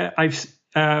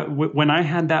 When I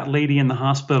had that lady in the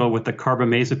hospital with the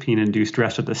carbamazepine-induced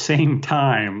DRESS at the same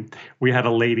time, we had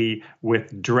a lady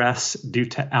with DRESS due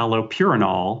to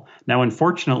allopurinol. Now,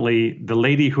 unfortunately, the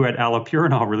lady who had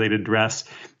allopurinol-related DRESS,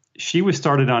 she was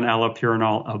started on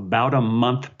allopurinol about a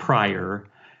month prior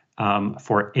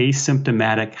for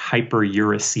asymptomatic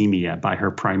hyperuricemia by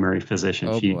her primary physician.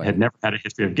 Oh, she boy. had never had a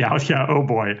history of gout. Yeah, oh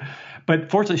boy.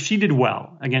 But fortunately, she did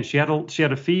well. Again, she had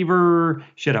a fever,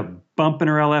 she had a bump in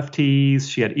her LFTs,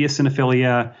 she had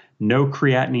eosinophilia, no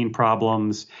creatinine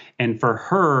problems. And for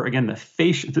her, again,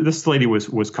 this lady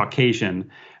was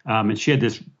Caucasian, and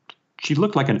she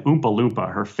looked like an Oompa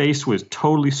Loompa. Her face was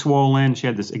totally swollen. She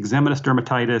had this eczematous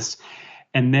dermatitis.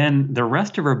 And then the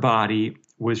rest of her body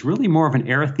was really more of an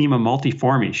erythema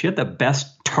multiforme. She had the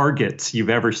best targets you've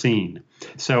ever seen.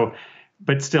 So,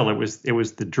 but still, it was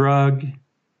the drug,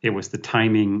 it was the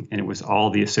timing, and it was all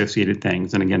the associated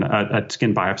things. And again, a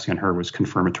skin biopsy on her was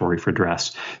confirmatory for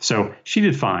DRESS. So she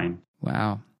did fine.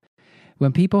 Wow.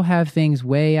 When people have things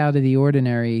way out of the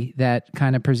ordinary that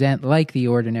kind of present like the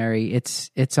ordinary,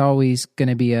 it's always going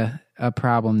to be a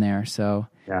problem there. So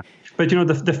yeah, but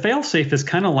the fail-safe is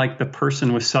kind of like the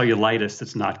person with cellulitis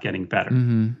that's not getting better.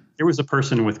 Mm-hmm. There was a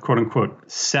person with quote unquote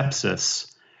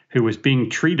sepsis who was being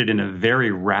treated in a very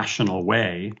rational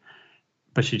way,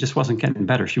 but she just wasn't getting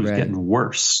better. She was getting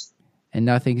worse. And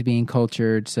nothing's being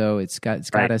cultured, so it's got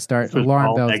to start.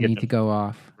 Alarm bells need to go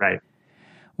off. Right.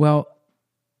 Well,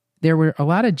 there were a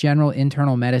lot of general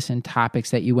internal medicine topics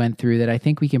that you went through that I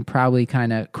think we can probably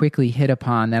kind of quickly hit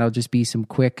upon. That'll just be some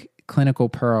quick clinical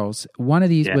pearls. One of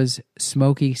these was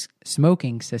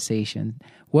smoking cessation.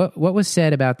 What was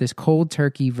said about this cold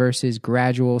turkey versus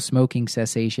gradual smoking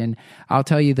cessation? I'll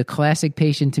tell you, the classic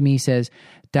patient to me says,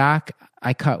 "Doc,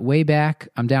 I cut way back.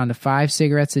 I'm down to 5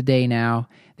 cigarettes a day now."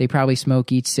 They probably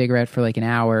smoke each cigarette for like an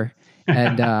hour.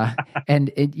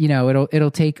 And it,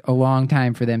 it'll take a long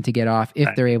time for them to get off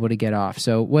if they're able to get off.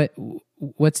 So what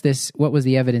was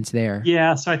the evidence there?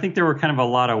 Yeah, so I think there were kind of a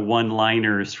lot of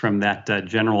one-liners from that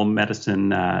general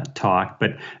medicine talk.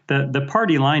 But the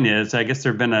party line is, I guess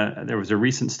there was a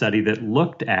recent study that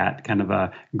looked at kind of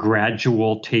a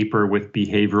gradual taper with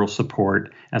behavioral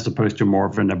support as opposed to more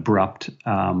of an abrupt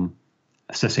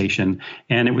cessation.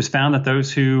 And it was found that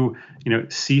those who,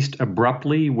 ceased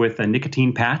abruptly with a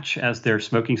nicotine patch as their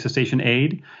smoking cessation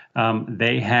aid,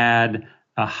 they had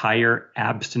a higher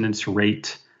abstinence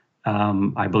rate,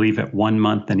 I believe at 1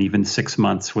 month and even 6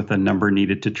 months, with a number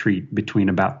needed to treat between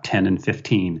about 10 and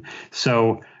 15.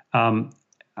 So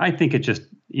I think it just,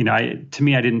 to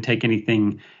me, I didn't take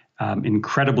anything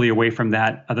incredibly away from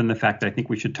that, other than the fact that I think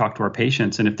we should talk to our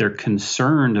patients. And if they're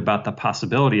concerned about the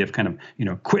possibility of kind of,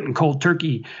 quitting cold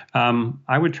turkey,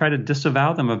 I would try to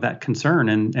disavow them of that concern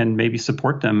and maybe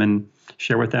support them and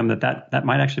share with them that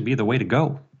might actually be the way to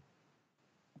go.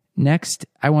 Next,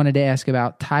 I wanted to ask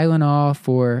about Tylenol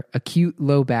for acute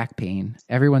low back pain.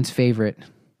 Everyone's favorite.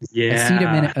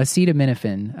 Yeah.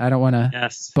 Acetaminophen. I don't want to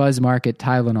buzz market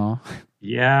Tylenol.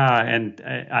 Yeah, and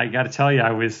I got to tell you, I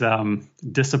was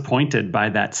disappointed by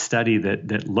that study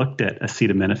that looked at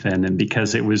acetaminophen, and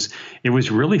because it was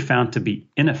really found to be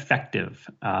ineffective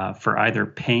for either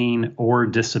pain or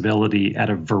disability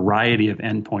at a variety of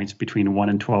endpoints between 1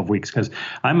 and 12 weeks. Because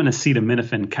I'm an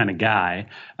acetaminophen kind of guy,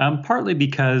 partly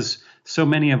because so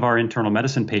many of our internal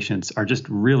medicine patients are just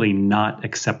really not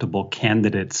acceptable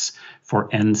candidates for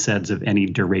NSAIDs of any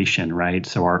duration, right?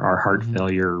 So our heart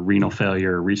failure, renal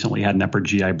failure, recently had an upper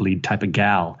GI bleed type of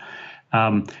gal.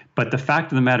 But the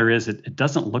fact of the matter is it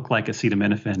doesn't look like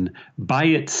acetaminophen by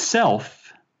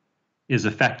itself is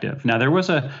effective. Now, there was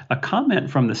a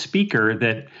comment from the speaker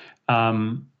that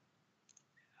I'm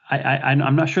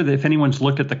not sure that if anyone's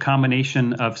looked at the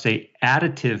combination of, say,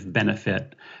 additive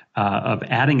benefit of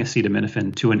adding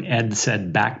acetaminophen to an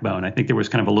NSAID backbone. I think there was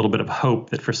kind of a little bit of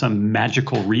hope that for some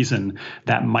magical reason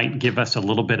that might give us a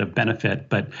little bit of benefit,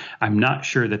 but I'm not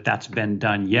sure that that's been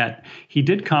done yet. He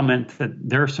did comment that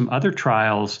there are some other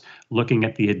trials looking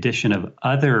at the addition of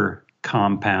other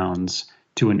compounds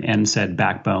to an NSAID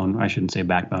backbone. I shouldn't say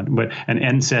backbone, but an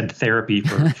NSAID therapy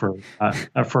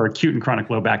for acute and chronic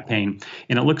low back pain.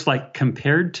 And it looks like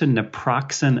compared to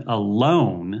naproxen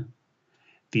alone,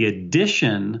 the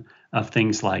addition of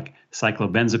things like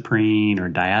cyclobenzaprine or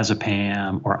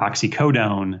diazepam or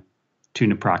oxycodone to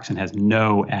naproxen has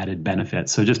no added benefit.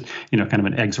 So just, kind of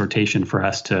an exhortation for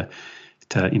us to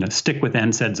stick with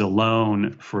NSAIDs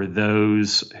alone for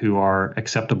those who are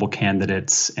acceptable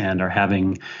candidates and are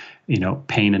having,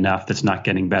 pain enough that's not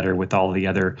getting better with all the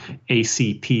other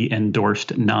ACP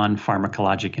endorsed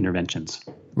non-pharmacologic interventions.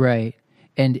 Right.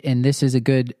 And this is a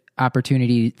good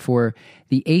opportunity for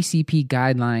the ACP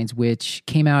guidelines, which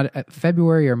came out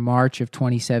February or March of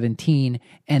 2017,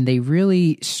 and they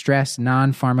really stress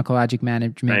non-pharmacologic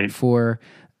management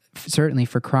certainly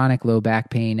for chronic low back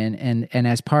pain and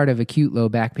as part of acute low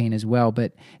back pain as well.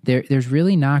 But there's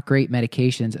really not great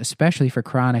medications, especially for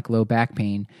chronic low back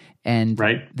pain. And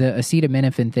the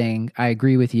acetaminophen thing, I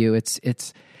agree with you.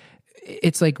 It's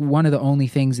like one of the only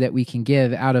things that we can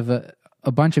give out of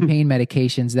a bunch of pain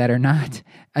medications that are not,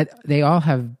 they all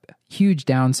have huge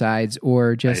downsides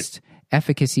or just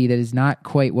efficacy that is not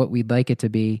quite what we'd like it to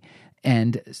be.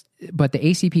 But the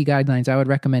ACP guidelines, I would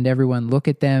recommend everyone look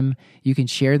at them. You can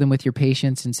share them with your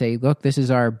patients and say, look, this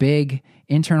is our big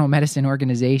internal medicine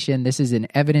organization. This is an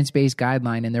evidence-based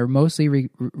guideline. And they're mostly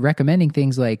recommending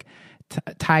things like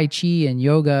Tai Chi and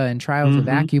yoga and trials of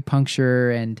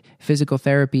acupuncture and physical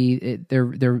therapy,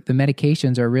 the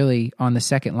medications are really on the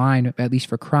second line, at least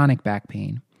for chronic back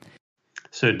pain.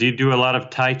 So do you do a lot of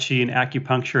Tai Chi and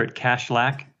acupuncture at Cash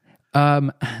Lac?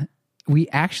 We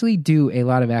actually do a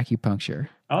lot of acupuncture.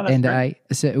 Oh, that's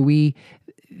great.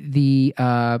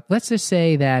 Let's just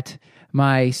say that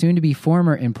my soon-to-be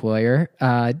former employer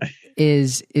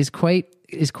is quite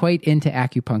into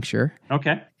acupuncture.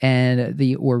 Okay. And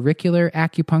the auricular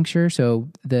acupuncture, so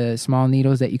the small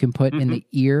needles that you can put in the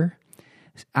ear,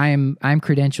 I'm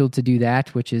credentialed to do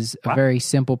that, which is a very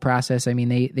simple process. I mean,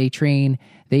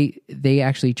 they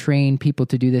actually train people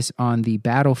to do this on the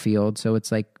battlefield. So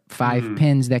it's like 5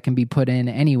 pins that can be put in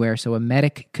anywhere. So a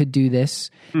medic could do this.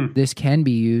 This can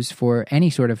be used for any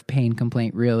sort of pain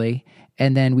complaint, really.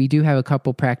 And then we do have a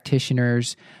couple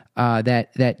practitioners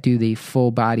that do the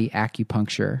full body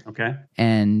acupuncture. Okay.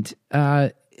 And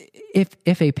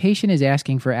if a patient is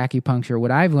asking for acupuncture,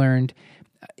 what I've learned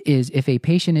is if a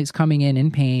patient is coming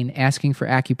in pain, asking for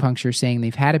acupuncture, saying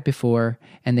they've had it before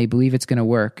and they believe it's going to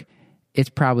work, it's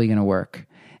probably going to work.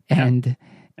 And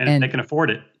if they can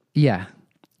afford it. Yeah.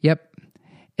 Yep.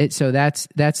 So that's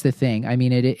the thing. I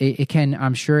mean, it can,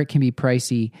 I'm sure it can be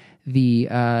pricey.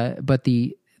 But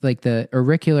the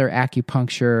auricular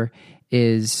acupuncture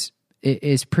is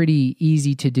pretty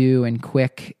easy to do and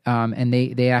quick. And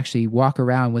they actually walk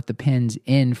around with the pins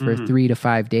in for 3 to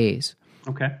 5 days.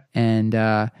 Okay. And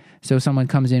so someone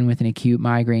comes in with an acute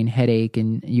migraine headache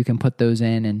and you can put those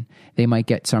in and they might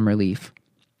get some relief.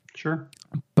 Sure.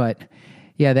 But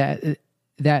yeah, that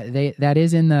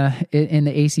is in the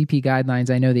ACP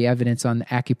guidelines. I know the evidence on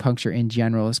acupuncture in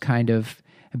general is kind of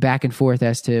back and forth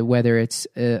as to whether it's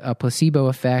a placebo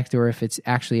effect or if it's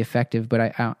actually effective.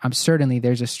 But I'm certainly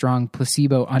there's a strong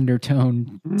placebo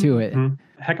undertone to it.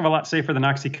 Heck of a lot safer than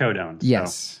oxycodone. So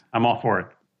yes, I'm all for it.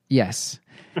 Yes.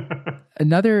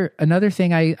 Another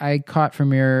thing I caught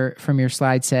from your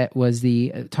slide set was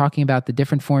the talking about the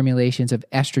different formulations of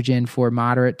estrogen for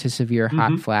moderate to severe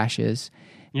hot flashes.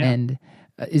 Yeah. And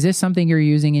is this something you're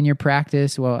using in your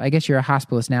practice? Well, I guess you're a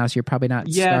hospitalist now, so you're probably not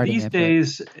starting it.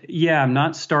 These days, I'm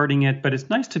not starting it, but it's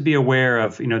nice to be aware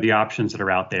of, the options that are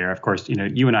out there. Of course,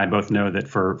 you and I both know that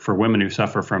for women who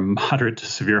suffer from moderate to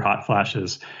severe hot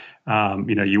flashes,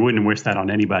 you wouldn't wish that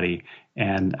on anybody.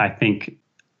 And I think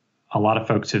a lot of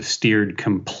folks have steered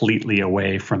completely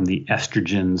away from the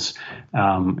estrogens,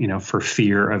 for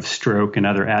fear of stroke and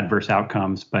other adverse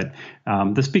outcomes. But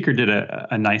the speaker did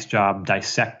a nice job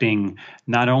dissecting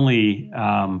not only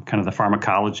kind of the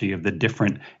pharmacology of the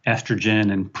different estrogen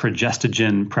and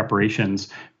progestogen preparations,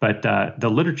 but the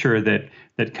literature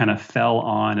that kind of fell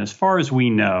on, as far as we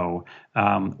know,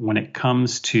 when it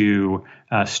comes to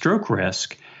stroke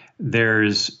risk.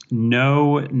 There's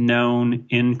no known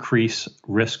increased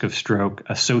risk of stroke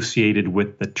associated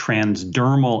with the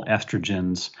transdermal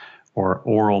estrogens or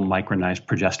oral micronized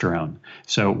progesterone.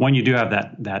 So when you do have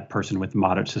that person with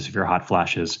moderate to severe hot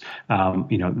flashes,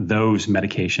 those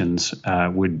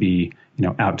medications would be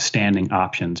outstanding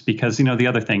options, because the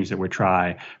other things that we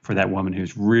try for that woman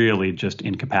who's really just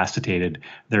incapacitated,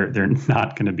 they're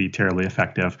not going to be terribly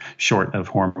effective short of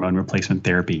hormone replacement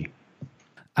therapy.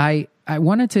 I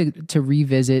wanted to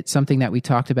revisit something that we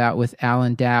talked about with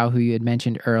Alan Dow, who you had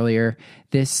mentioned earlier,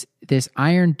 this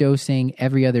iron dosing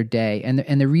every other day.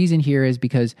 And the reason here is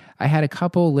because I had a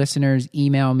couple listeners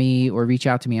email me or reach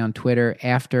out to me on Twitter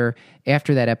after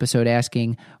that episode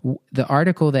asking, the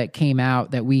article that came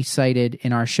out that we cited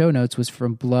in our show notes was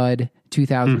from Blood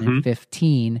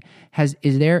 2015.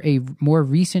 Is there a more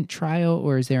recent trial,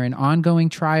 or is there an ongoing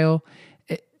trial?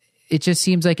 It just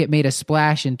seems like it made a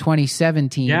splash in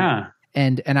 2017. Yeah.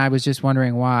 And I was just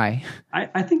wondering why.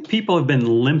 I think people have been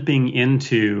limping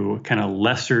into kind of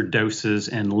lesser doses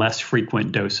and less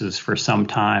frequent doses for some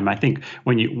time. I think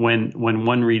when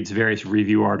one reads various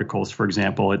review articles, for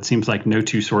example, it seems like no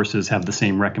two sources have the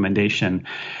same recommendation.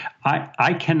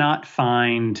 I cannot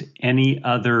find any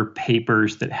other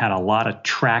papers that had a lot of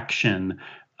traction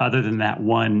other than that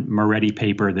one Moretti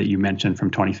paper that you mentioned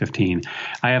from 2015.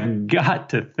 I have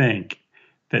got to think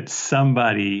that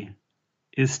somebody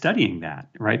is studying that,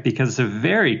 right? Because it's a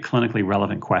very clinically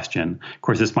relevant question. Of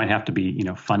course, this might have to be,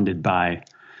 funded by,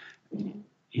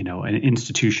 an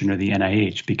institution or the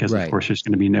NIH, because of course there's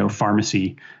going to be no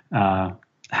pharmacy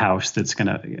house that's going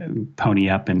to pony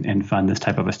up and fund this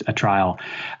type of a trial.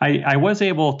 I was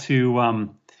able to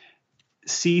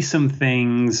see some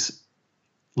things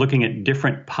looking at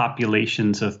different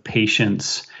populations of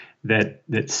patients that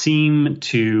seem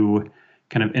to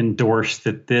kind of endorse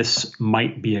that this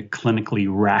might be a clinically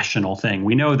rational thing.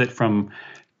 We know that from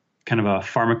kind of a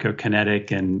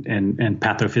pharmacokinetic and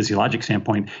pathophysiologic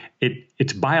standpoint,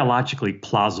 it's biologically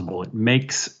plausible. It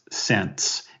makes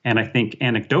sense. And I think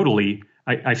anecdotally,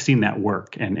 I've seen that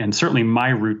work. And certainly my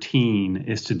routine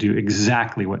is to do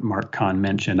exactly what Mark Kahn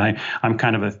mentioned. I'm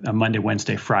kind of a Monday,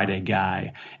 Wednesday, Friday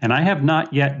guy. And I have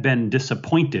not yet been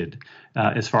disappointed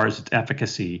as far as its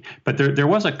efficacy. But there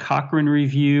was a Cochrane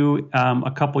review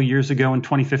a couple years ago in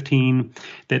 2015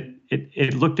 that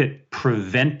it looked at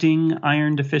preventing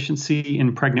iron deficiency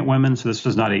in pregnant women. So this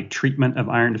was not a treatment of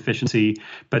iron deficiency,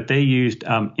 but they used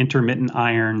intermittent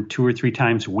iron 2 or 3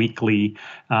 times weekly.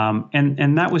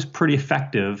 And that was pretty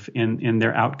effective in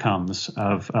their outcomes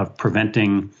of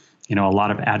preventing a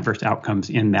lot of adverse outcomes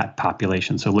in that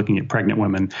population. So looking at pregnant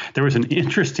women, there was an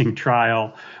interesting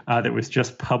trial that was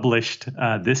just published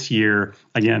this year.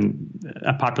 Again,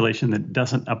 a population that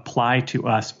doesn't apply to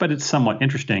us, but it's somewhat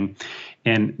interesting.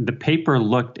 And the paper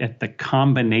looked at the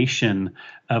combination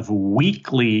of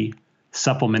weekly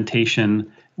supplementation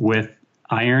with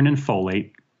iron and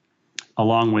folate,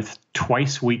 along with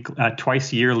twice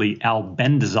yearly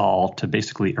albendazole to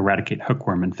basically eradicate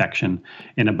hookworm infection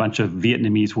in a bunch of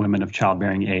Vietnamese women of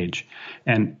childbearing age.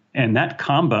 And that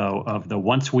combo of the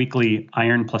once weekly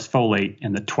iron plus folate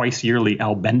and the twice yearly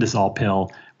albendazole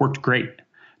pill worked great.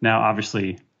 Now,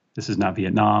 obviously, this is not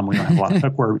Vietnam. We don't have a lot of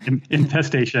hookworm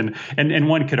infestation. And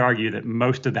one could argue that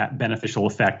most of that beneficial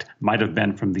effect might have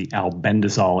been from the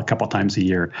albendazole a couple times a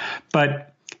year.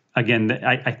 But again,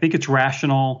 I think it's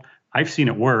rational. I've seen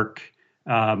it work.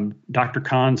 Dr.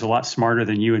 Kahn's a lot smarter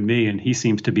than you and me, and he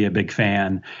seems to be a big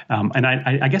fan. And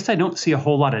I guess I don't see a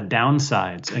whole lot of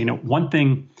downsides. One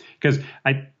thing, because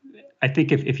I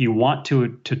think if you want to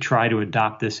try to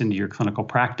adopt this into your clinical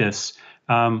practice,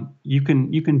 you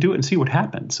can do it and see what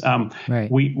happens.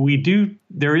 Right. We do.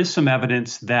 There is some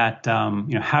evidence that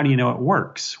how do you know it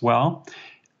works? Well,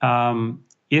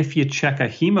 if you check a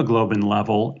hemoglobin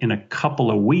level in a couple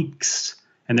of weeks,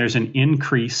 and there's an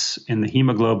increase in the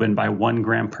hemoglobin by 1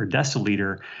 gram per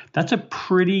deciliter, that's a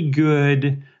pretty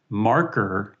good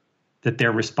marker that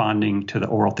they're responding to the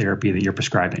oral therapy that you're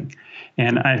prescribing.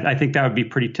 And I think that would be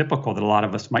pretty typical that a lot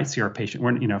of us might see our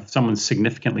patient. If someone's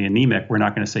significantly anemic, we're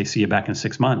not going to say, see you back in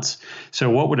 6 months. So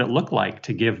what would it look like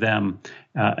to give them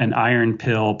an iron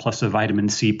pill plus a vitamin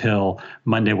C pill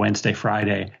Monday, Wednesday,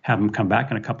 Friday, have them come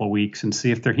back in a couple of weeks and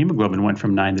see if their hemoglobin went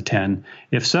from 9 to 10?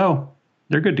 If so,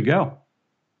 they're good to go.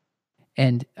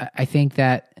 And I think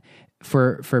that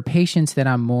for patients that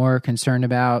I'm more concerned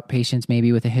about, patients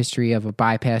maybe with a history of a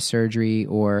bypass surgery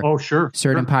or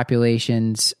certain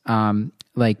populations,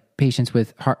 like patients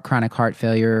with chronic heart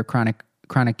failure, chronic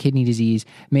kidney disease,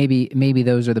 maybe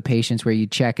those are the patients where you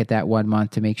check at that 1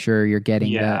 month to make sure you're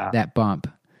getting that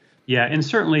bump. Yeah, and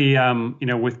certainly,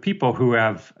 with people who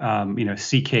have,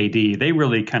 CKD, they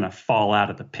really kind of fall out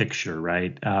of the picture,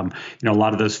 right? A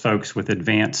lot of those folks with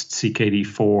advanced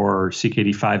CKD4 or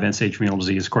CKD5 end-stage renal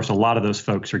disease, of course, a lot of those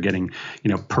folks are getting,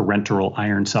 parenteral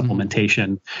iron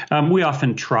supplementation. We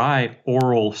often try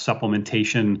oral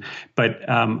supplementation, but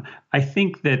I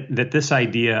think that this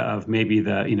idea of maybe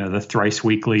the thrice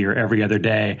weekly or every other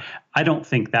day, I don't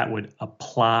think that would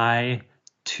apply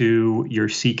to your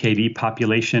CKD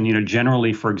population.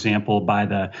 Generally, for example, by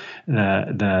the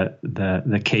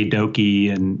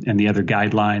KDOQI and the other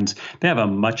guidelines, they have a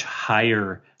much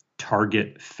higher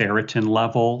target ferritin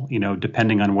level,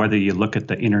 depending on whether you look at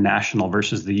the international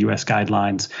versus the US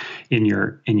guidelines. In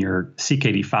your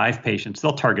CKD5 patients,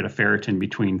 they'll target a ferritin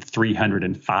between 300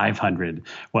 and 500.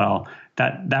 Well,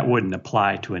 that wouldn't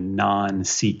apply to a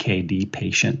non-CKD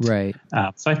patient. Right.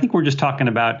 So I think we're just talking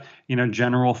about,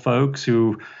 general folks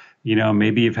who,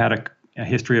 maybe have had a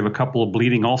history of a couple of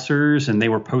bleeding ulcers and they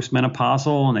were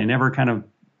postmenopausal and they never kind of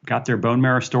got their bone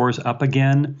marrow stores up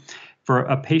again. For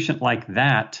a patient like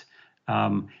that,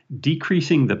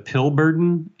 decreasing the pill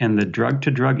burden and the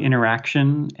drug-to-drug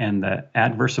interaction and the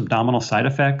adverse abdominal side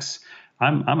effects,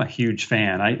 I'm a huge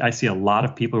fan. I see a lot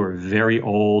of people who are very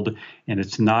old, and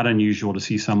it's not unusual to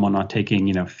see someone on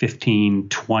taking, 15,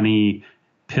 20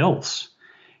 pills.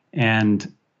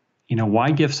 And,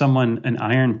 why give someone an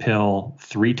iron pill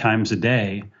 3 times a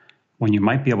day when you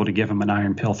might be able to give them an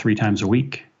iron pill 3 times a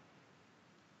week?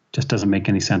 Just doesn't make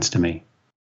any sense to me.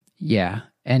 Yeah.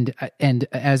 And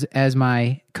as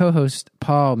my co-host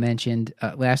Paul mentioned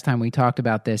last time we talked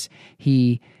about this,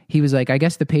 he was like, I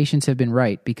guess the patients have been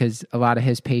right, because a lot of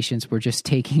his patients were just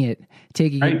taking it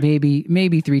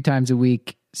maybe 3 times a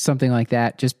week, something like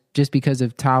that, just because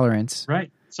of tolerance.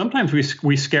 Right. Sometimes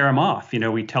we scare them off.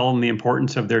 We tell them the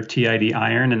importance of their TID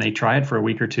iron, and they try it for a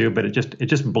week or two, but it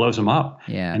just blows them up.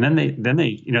 Yeah. And then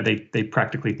they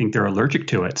practically think they're allergic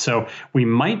to it. So we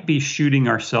might be shooting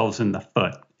ourselves in the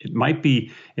foot it might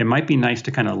be nice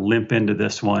to kind of limp into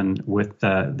this one with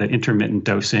the intermittent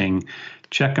dosing,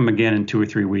 check them again in 2 or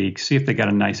 3 weeks, see if they got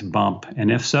a nice bump,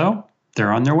 and if so,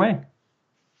 they're on their way.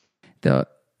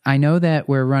 I know that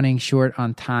we're running short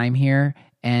on time here,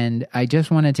 and I just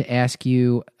wanted to ask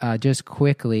you just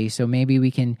quickly. So maybe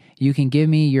you can give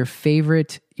me your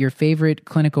favorite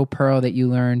clinical pearl that you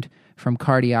learned from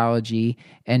cardiology,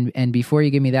 and before you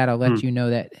give me that, I'll let you know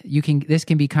that this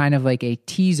can be kind of like a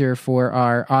teaser for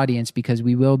our audience, because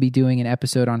we will be doing an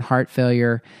episode on heart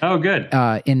failure. Oh, good.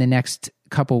 In the next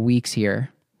couple weeks here.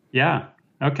 Yeah.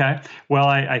 Okay. Well,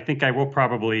 I think I will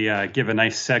probably give a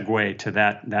nice segue to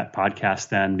that podcast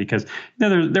then, because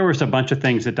there was a bunch of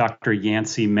things that Dr.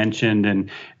 Yancey mentioned,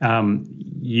 and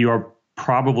you are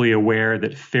probably aware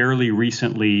that fairly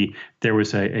recently there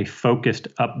was a focused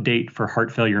update for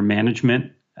heart failure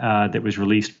management that was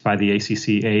released by the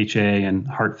ACC, AHA, and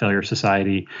Heart Failure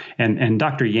Society, and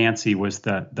Dr. Yancey was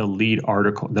the lead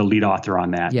author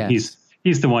on that. Yes.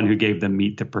 He's the one who gave the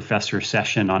Meet the Professor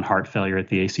session on heart failure at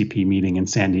the ACP meeting in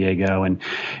San Diego. And,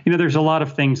 there's a lot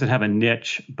of things that have a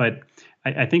niche, but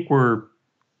I think we're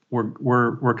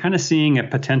kind of seeing a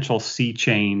potential sea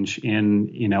change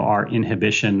in, our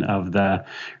inhibition of the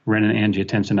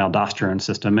renin-angiotensin-aldosterone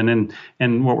system.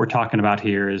 And what we're talking about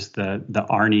here is the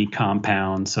ARNI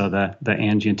compound, so the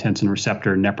angiotensin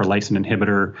receptor neprilysin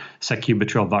inhibitor,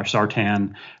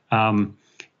 sacubitril/valsartan.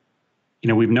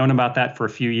 We've known about that for a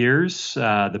few years.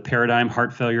 The Paradigm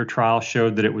heart failure trial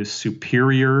showed that it was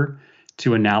superior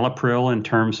to enalapril in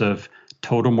terms of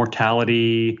total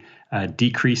mortality,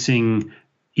 decreasing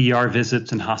ER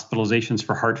visits and hospitalizations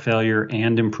for heart failure,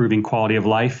 and improving quality of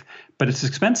life, but it's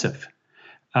expensive.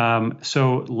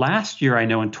 So last year, I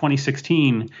know in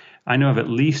 2016, I know of at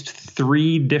least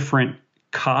 3 different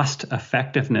cost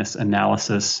effectiveness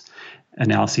analyses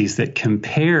that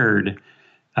compared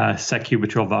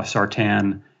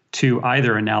sacubitril/valsartan to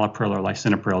either enalapril or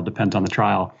lisinopril, depends on the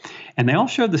trial. And they all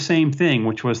showed the same thing,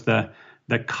 which was the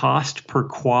cost per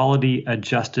quality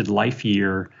adjusted life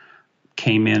year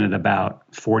came in at about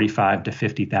 $45,000 to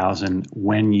 $50,000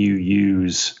 when you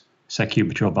use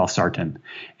sacubitril/valsartan.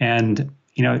 And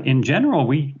in general,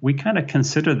 we kind of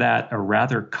consider that a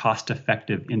rather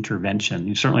cost-effective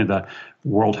intervention. Certainly, the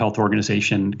World Health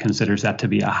Organization considers that to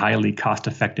be a highly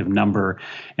cost-effective number.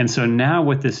 And so now,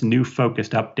 with this new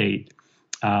focused update,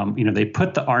 they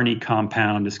put the ARNI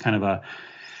compound as kind of a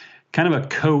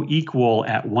co-equal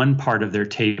at one part of their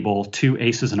table to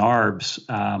ACEs and ARBs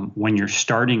when you're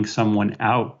starting someone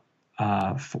out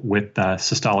with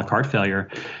systolic heart failure.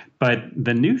 But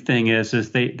the new thing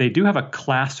is they do have a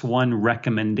class 1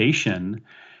 recommendation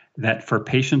that for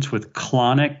patients with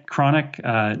chronic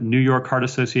New York Heart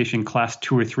Association class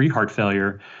 2 or 3 heart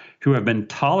failure who have been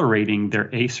tolerating their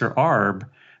ACE or ARB,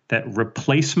 that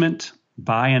replacement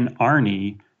by an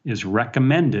ARNI is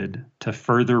recommended to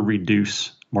further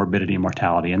reduce morbidity and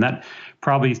mortality. And that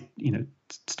probably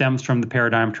stems from the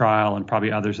Paradigm trial and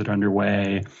probably others that are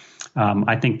underway.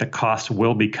 I think the costs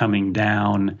will be coming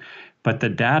down, but the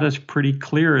data is pretty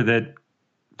clear that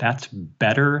that's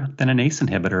better than an ACE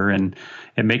inhibitor. And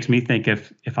it makes me think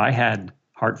if I had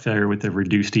heart failure with a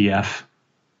reduced EF,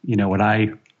 would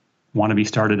I want to be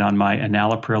started on my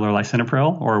enalapril or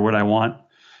lisinopril, or would I want,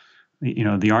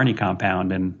 the ARNI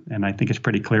compound? And I think it's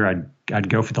pretty clear I'd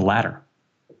go for the latter.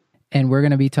 And we're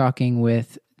going to be talking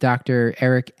with Dr.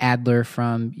 Eric Adler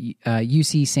from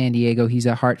UC San Diego. He's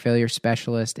a heart failure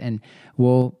specialist, and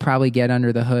we'll probably get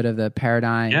under the hood of the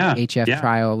Paradigm HF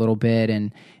trial a little bit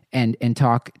and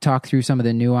talk through some of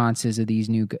the nuances of these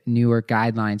newer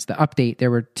guidelines. The update,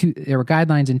 there were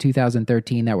guidelines in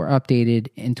 2013 that were updated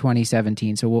in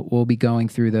 2017, so we'll be going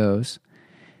through those.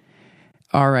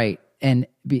 All right, and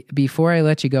before I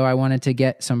let you go, I wanted to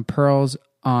get some pearls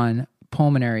on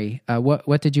pulmonary.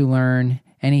 What did you learn?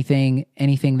 Anything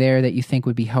there that you think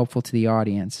would be helpful to the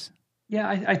audience? Yeah,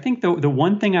 I think the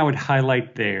one thing I would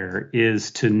highlight there is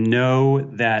to know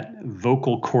that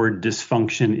vocal cord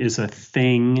dysfunction is a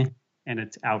thing and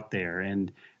it's out there.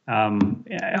 And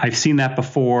I've seen that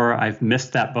before. I've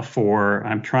missed that before.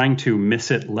 I'm trying to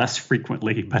miss it less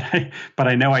frequently, but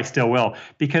I know I still will,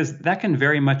 because that can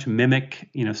very much mimic,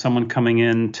 someone coming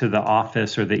into the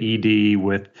office or the ED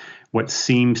with what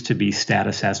seems to be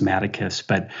status asthmaticus.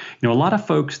 But, a lot of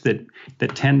folks that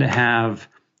tend to have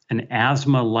an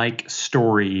asthma-like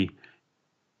story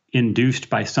induced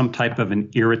by some type of an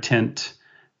irritant,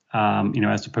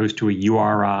 as opposed to a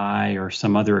URI or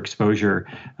some other exposure,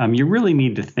 you really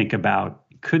need to think about,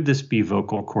 could this be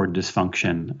vocal cord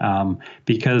dysfunction?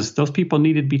 Because those people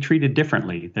need to be treated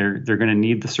differently. They're going to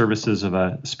need the services of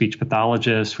a speech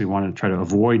pathologist. We want to try to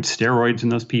avoid steroids in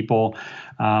those people.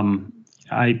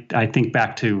 I think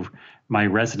back to my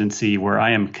residency where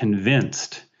I am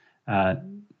convinced,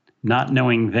 not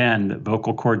knowing then that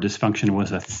vocal cord dysfunction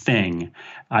was a thing,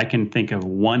 I can think of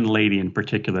one lady in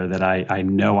particular that I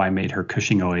know I made her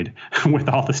Cushingoid with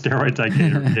all the steroids I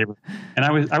gave her. And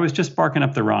I was just barking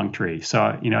up the wrong tree.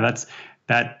 So,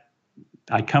 that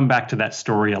I come back to that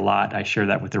story a lot. I share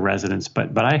that with the residents,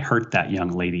 but I hurt that young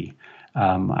lady.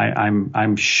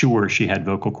 I'm sure she had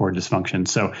vocal cord dysfunction.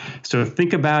 So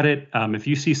think about it. If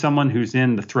you see someone who's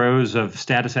in the throes of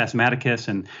status asthmaticus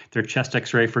and their chest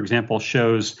X-ray, for example,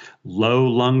 shows low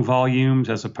lung volumes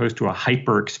as opposed to a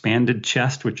hyper expanded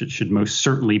chest, which it should most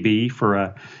certainly be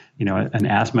for an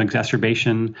asthma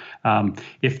exacerbation.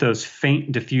 If those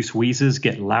faint diffuse wheezes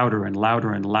get louder and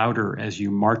louder and louder as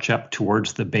you march up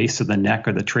towards the base of the neck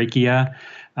or the trachea,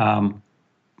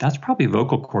 that's probably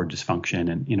vocal cord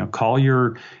dysfunction. And, call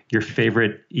your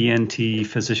favorite ENT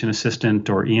physician assistant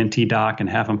or ENT doc and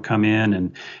have them come in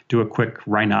and do a quick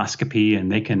rhinoscopy,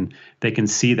 and they can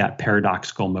see that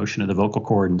paradoxical motion of the vocal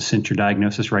cord and cinch your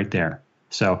diagnosis right there.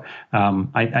 So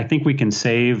I think we can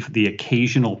save the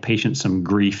occasional patient some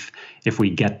grief if we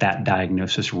get that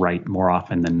diagnosis right more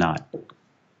often than not.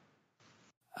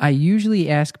 I usually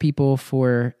ask people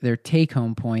for their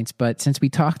take-home points, but since we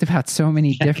talked about so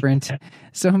many different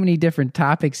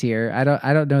topics here, I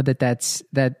don't know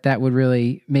that would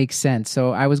really make sense.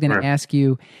 So I was going to ask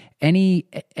you any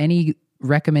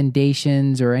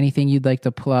recommendations or anything you'd like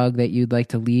to plug that you'd like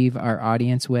to leave our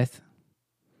audience with.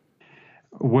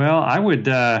 Well, I would.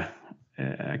 I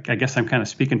guess I'm kind of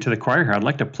speaking to the choir here. I'd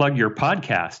like to plug your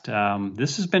podcast.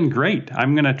 This has been great.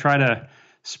 I'm going to try to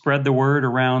spread the word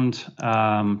around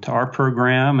to our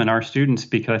program and our students,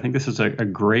 because I think this is a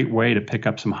great way to pick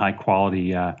up some high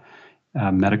quality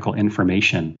medical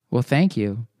information. Well, thank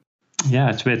you. Yeah,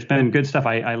 it's been good stuff.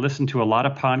 I listen to a lot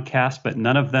of podcasts, but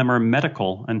none of them are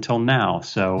medical until now.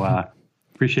 So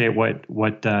appreciate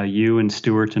what you and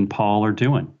Stuart and Paul are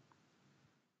doing.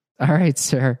 All right,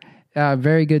 sir.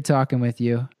 Very good talking with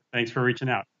you. Thanks for reaching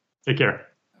out. Take care.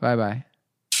 Bye-bye.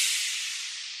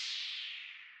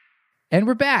 And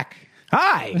we're back.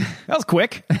 Hi. That was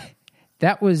quick.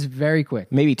 That was very quick.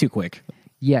 Maybe too quick.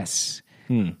 Yes.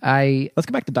 Let's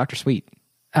go back to Dr. Sweet.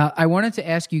 I wanted to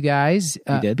ask you guys,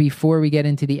 before we get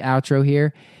into the outro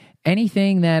here,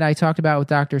 anything that I talked about with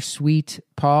Dr. Sweet,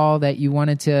 Paul, that you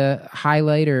wanted to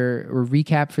highlight or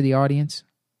recap for the audience?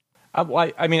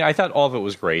 I thought all of it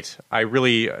was great. I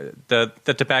really, the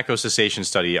tobacco cessation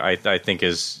study, I think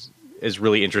is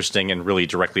really interesting and really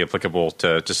directly applicable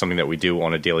to something that we do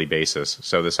on a daily basis.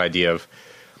 So this idea of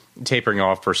tapering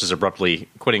off versus abruptly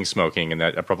quitting smoking, and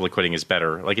that abruptly quitting is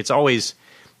better. Like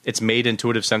it's made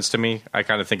intuitive sense to me. I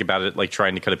kind of think about it like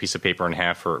trying to cut a piece of paper in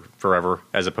half for forever,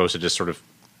 as opposed to just sort of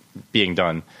being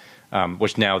done,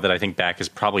 which now that I think back is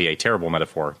probably a terrible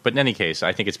metaphor. But in any case,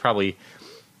 I think it's probably,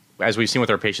 as we've seen with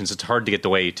our patients, it's hard to get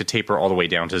to taper all the way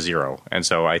down to zero. And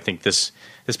so I think this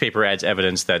paper adds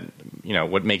evidence that,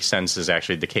 what makes sense is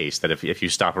actually the case, that if you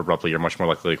stop abruptly, you're much more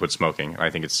likely to quit smoking. And I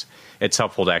think it's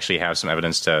helpful to actually have some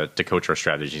evidence to coach our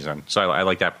strategies on. So I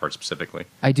like that part specifically.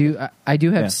 I do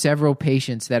have several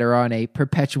patients that are on a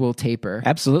perpetual taper.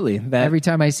 Absolutely. Every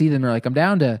time I see them, they're like, I'm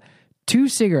down to 2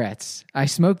 cigarettes. I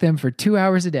smoke them for 2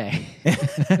 hours a day.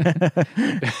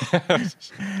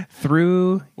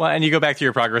 Well, and you go back to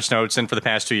your progress notes, and for the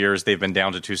past 2 years, they've been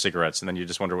down to 2 cigarettes, and then you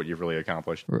just wonder what you've really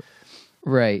accomplished.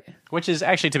 Right. Which is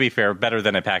actually, to be fair, better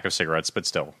than a pack of cigarettes, but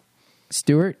still.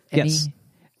 Stuart,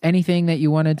 anything that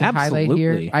you wanted to highlight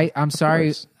here? I'm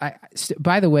sorry.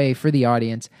 By the way, for the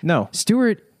audience, no.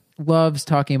 Stuart loves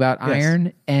talking about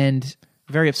iron, and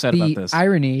very upset about this.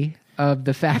 Irony of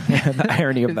the fact that the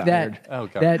irony of that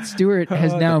that Stuart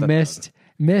has now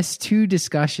missed 2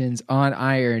 discussions on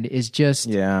iron is just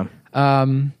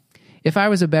if I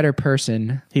was a better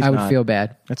person, I would feel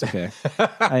bad. That's okay.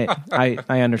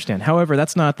 I understand. However,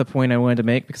 that's not the point I wanted to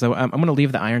make, because I'm going to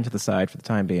leave the iron to the side for the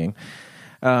time being.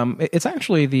 It's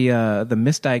actually the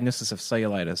misdiagnosis of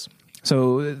cellulitis.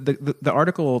 So the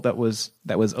article that was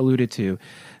alluded to,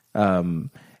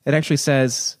 it actually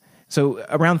says, so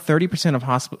around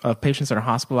 30% of patients that are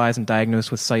hospitalized and diagnosed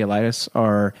with cellulitis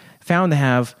are found to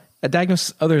have a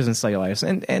diagnosis other than cellulitis.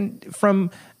 And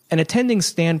from an attending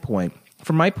standpoint,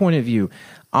 from my point of view,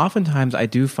 oftentimes I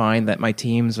do find that my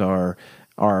teams are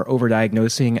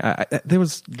overdiagnosing. There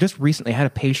was just recently, I had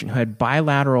a patient who had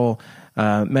bilateral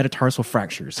metatarsal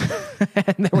fractures,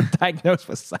 and they were diagnosed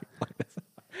with cellulitis.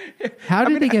 How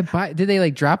did they get by? Did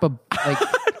they drop a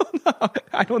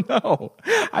I don't know.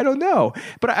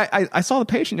 But I saw the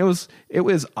patient. It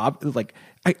was like,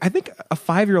 I think a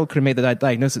 5-year-old could have made the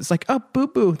diagnosis. It's like, oh,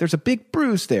 boo, there's a big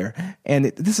bruise there. And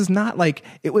this is not like,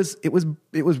 it was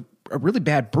a really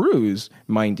bad bruise,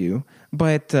 mind you.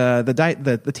 But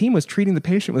the team was treating the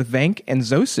patient with Vanc and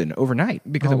Zosyn overnight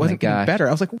because it wasn't getting better.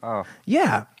 I was like,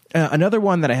 yeah. Another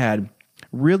one that I had,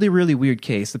 really, really weird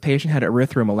case. The patient had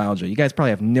erythromelalgia. You guys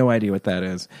probably have no idea what that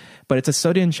is, but it's a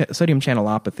sodium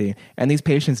channelopathy, and these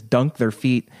patients dunk their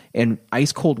feet in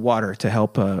ice cold water to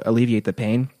help alleviate the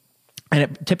pain. And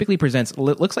it typically presents,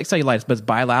 looks like cellulitis, but it's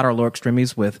bilateral lower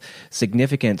extremities with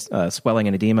significant swelling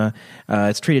and edema.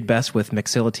 It's treated best with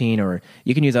mexillatine, or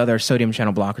you can use other sodium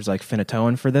channel blockers like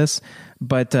phenytoin for this.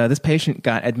 But this patient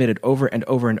got admitted over and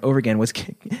over and over again, was,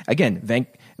 again,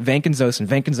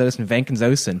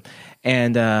 vancomycin,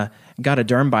 and got a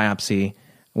derm biopsy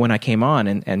when I came on,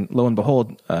 and lo and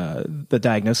behold, the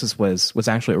diagnosis was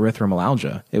actually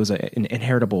erythromelalgia. It was an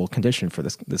inheritable condition for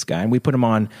this guy, and we put him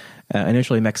on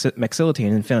initially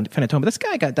mexillatine and phenytoin. But this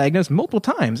guy got diagnosed multiple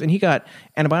times, and he got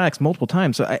antibiotics multiple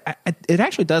times. So it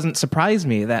actually doesn't surprise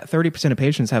me that 30% of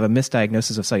patients have a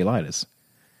misdiagnosis of cellulitis.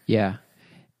 Yeah,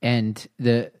 and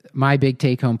my big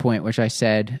take-home point, which I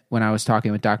said when I was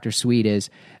talking with Dr. Sweet, is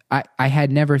I had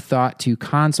never thought to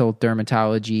consult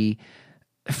dermatology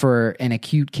for an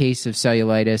acute case of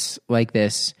cellulitis like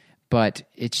this, but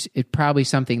it's probably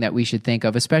something that we should think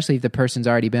of, especially if the person's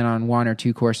already been on 1 or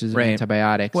 2 courses of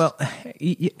antibiotics. Well,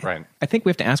 right. I think we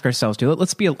have to ask ourselves, too,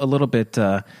 let's be a little bit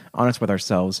honest with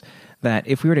ourselves, that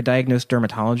if we were to diagnose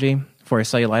dermatology for a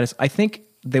cellulitis, I think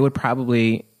they would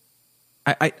probably,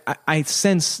 I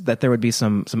sense that there would be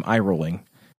some eye rolling.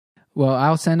 Well,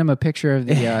 I'll send them a picture of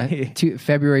the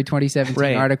February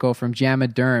 2017 article from JAMA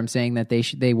Derm saying that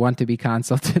they want to be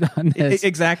consulted on this.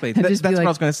 Exactly. That's what I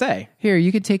was going to say. Here,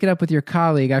 you can take it up with your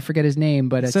colleague. I forget his name,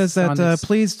 but it says that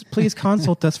please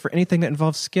consult us for anything that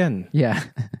involves skin. Yeah.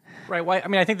 Right. Well, I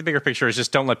mean, I think the bigger picture is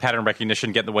just don't let pattern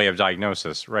recognition get in the way of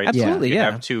diagnosis, right? Absolutely, You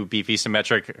have 2 beefy,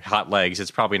 symmetric, hot legs.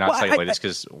 It's probably not cellulitis,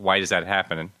 because why does that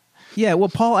happen? Yeah, well,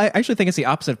 Paul, I actually think it's the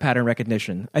opposite of pattern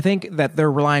recognition. I think that they're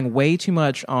relying way too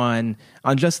much on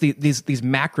just these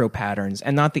macro patterns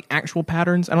and not the actual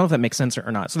patterns. I don't know if that makes sense or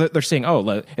not. So they're saying,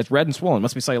 oh, it's red and swollen,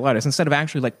 must be cellulitis, instead of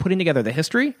actually like putting together the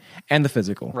history and the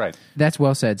physical. Right. That's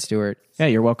well said, Stuart. Yeah,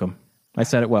 you're welcome. I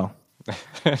said it well.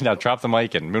 Now drop the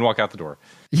mic and moonwalk out the door.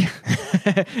 Yeah.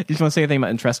 Did you want to say anything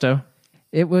about Entresto?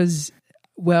 It was...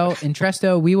 Well,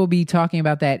 Entresto, we will be talking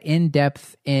about that in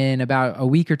depth in about a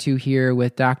week or 2 here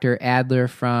with Dr. Adler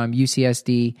from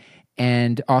UCSD,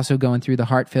 and also going through the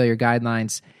heart failure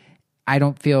guidelines. I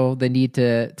don't feel the need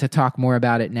to talk more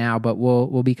about it now, but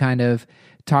we'll be kind of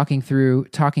talking through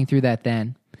that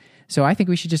then. So I think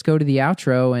we should just go to the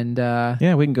outro and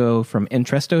yeah, we can go from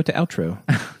Entresto to outro.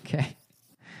 Okay.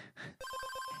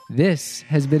 This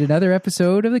has been another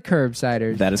episode of the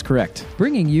Curbsiders. That is correct.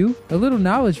 Bringing you a little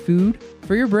knowledge food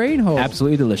for your brain hole.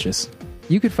 Absolutely delicious.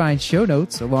 You could find show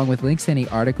notes along with links to any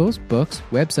articles, books,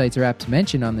 websites, or apps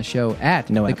mentioned on the show at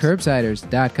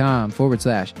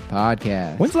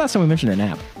thecurbsiders.com/podcast. When's the last time we mentioned an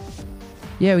app?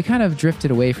 Yeah, we kind of drifted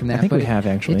away from that. I think we have,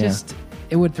 actually.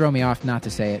 It would throw me off not to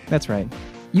say it. That's right.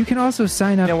 You can also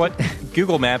sign up. You know what?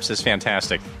 Google Maps is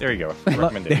fantastic. There you go.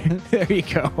 Recommendation. There you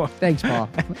go. Thanks, Paul.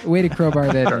 Way to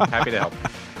crowbar that. Sure, happy to help.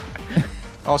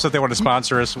 Also, if they want to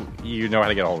sponsor us, you know how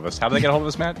to get a hold of us. How do they get a hold of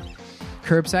us, Matt?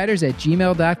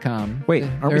 Curbsiders@gmail.com. Wait,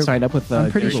 aren't we signed up with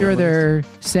I'm pretty Google sure Analytics? They're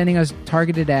sending us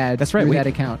targeted ads That's right. through that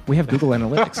account. We have Google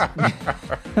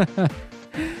Analytics.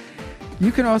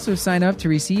 You can also sign up to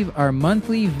receive our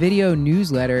monthly video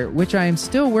newsletter, which I am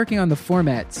still working on the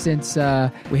format since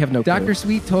we have no Dr. clue.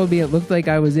 Sweet told me it looked like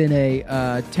I was in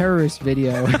a terrorist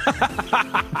video.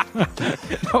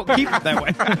 Oh, keep it that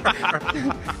way.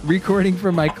 Recording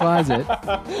from my closet.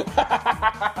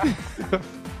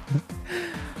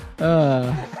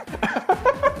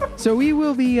 So we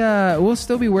will be, we'll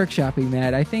still be workshopping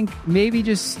that. I think maybe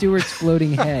just Stuart's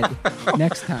floating head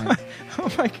next time.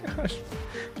 Oh my gosh.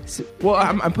 Well,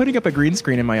 I'm putting up a green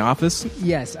screen in my office.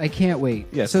 Yes, I can't wait.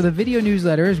 Yes. So the video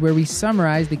newsletter is where we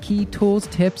summarize the key tools,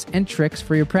 tips, and tricks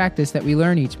for your practice that we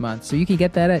learn each month. So you can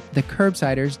get that at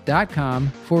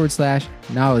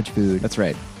thecurbsiders.com/knowledge food. That's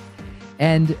right.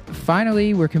 And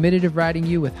finally, we're committed to providing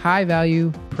you with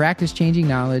high-value, practice-changing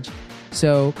knowledge.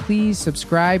 So please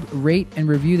subscribe, rate, and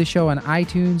review the show on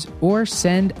iTunes, or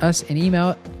send us an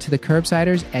email to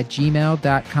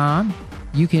thecurbsiders@gmail.com.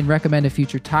 You can recommend a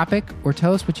future topic or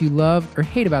tell us what you love or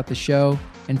hate about the show.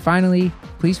 And finally,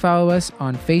 please follow us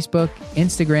on Facebook,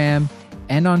 Instagram,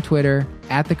 and on Twitter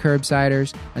at The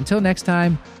Curbsiders. Until next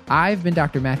time, I've been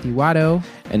Dr. Matthew Watto.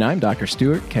 And I'm Dr.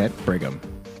 Stuart Kent Brigham.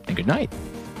 And good night.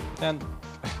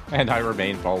 And I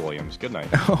remain Paul Williams. Good night.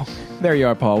 Oh, there you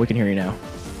are, Paul. We can hear you now.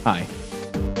 Hi.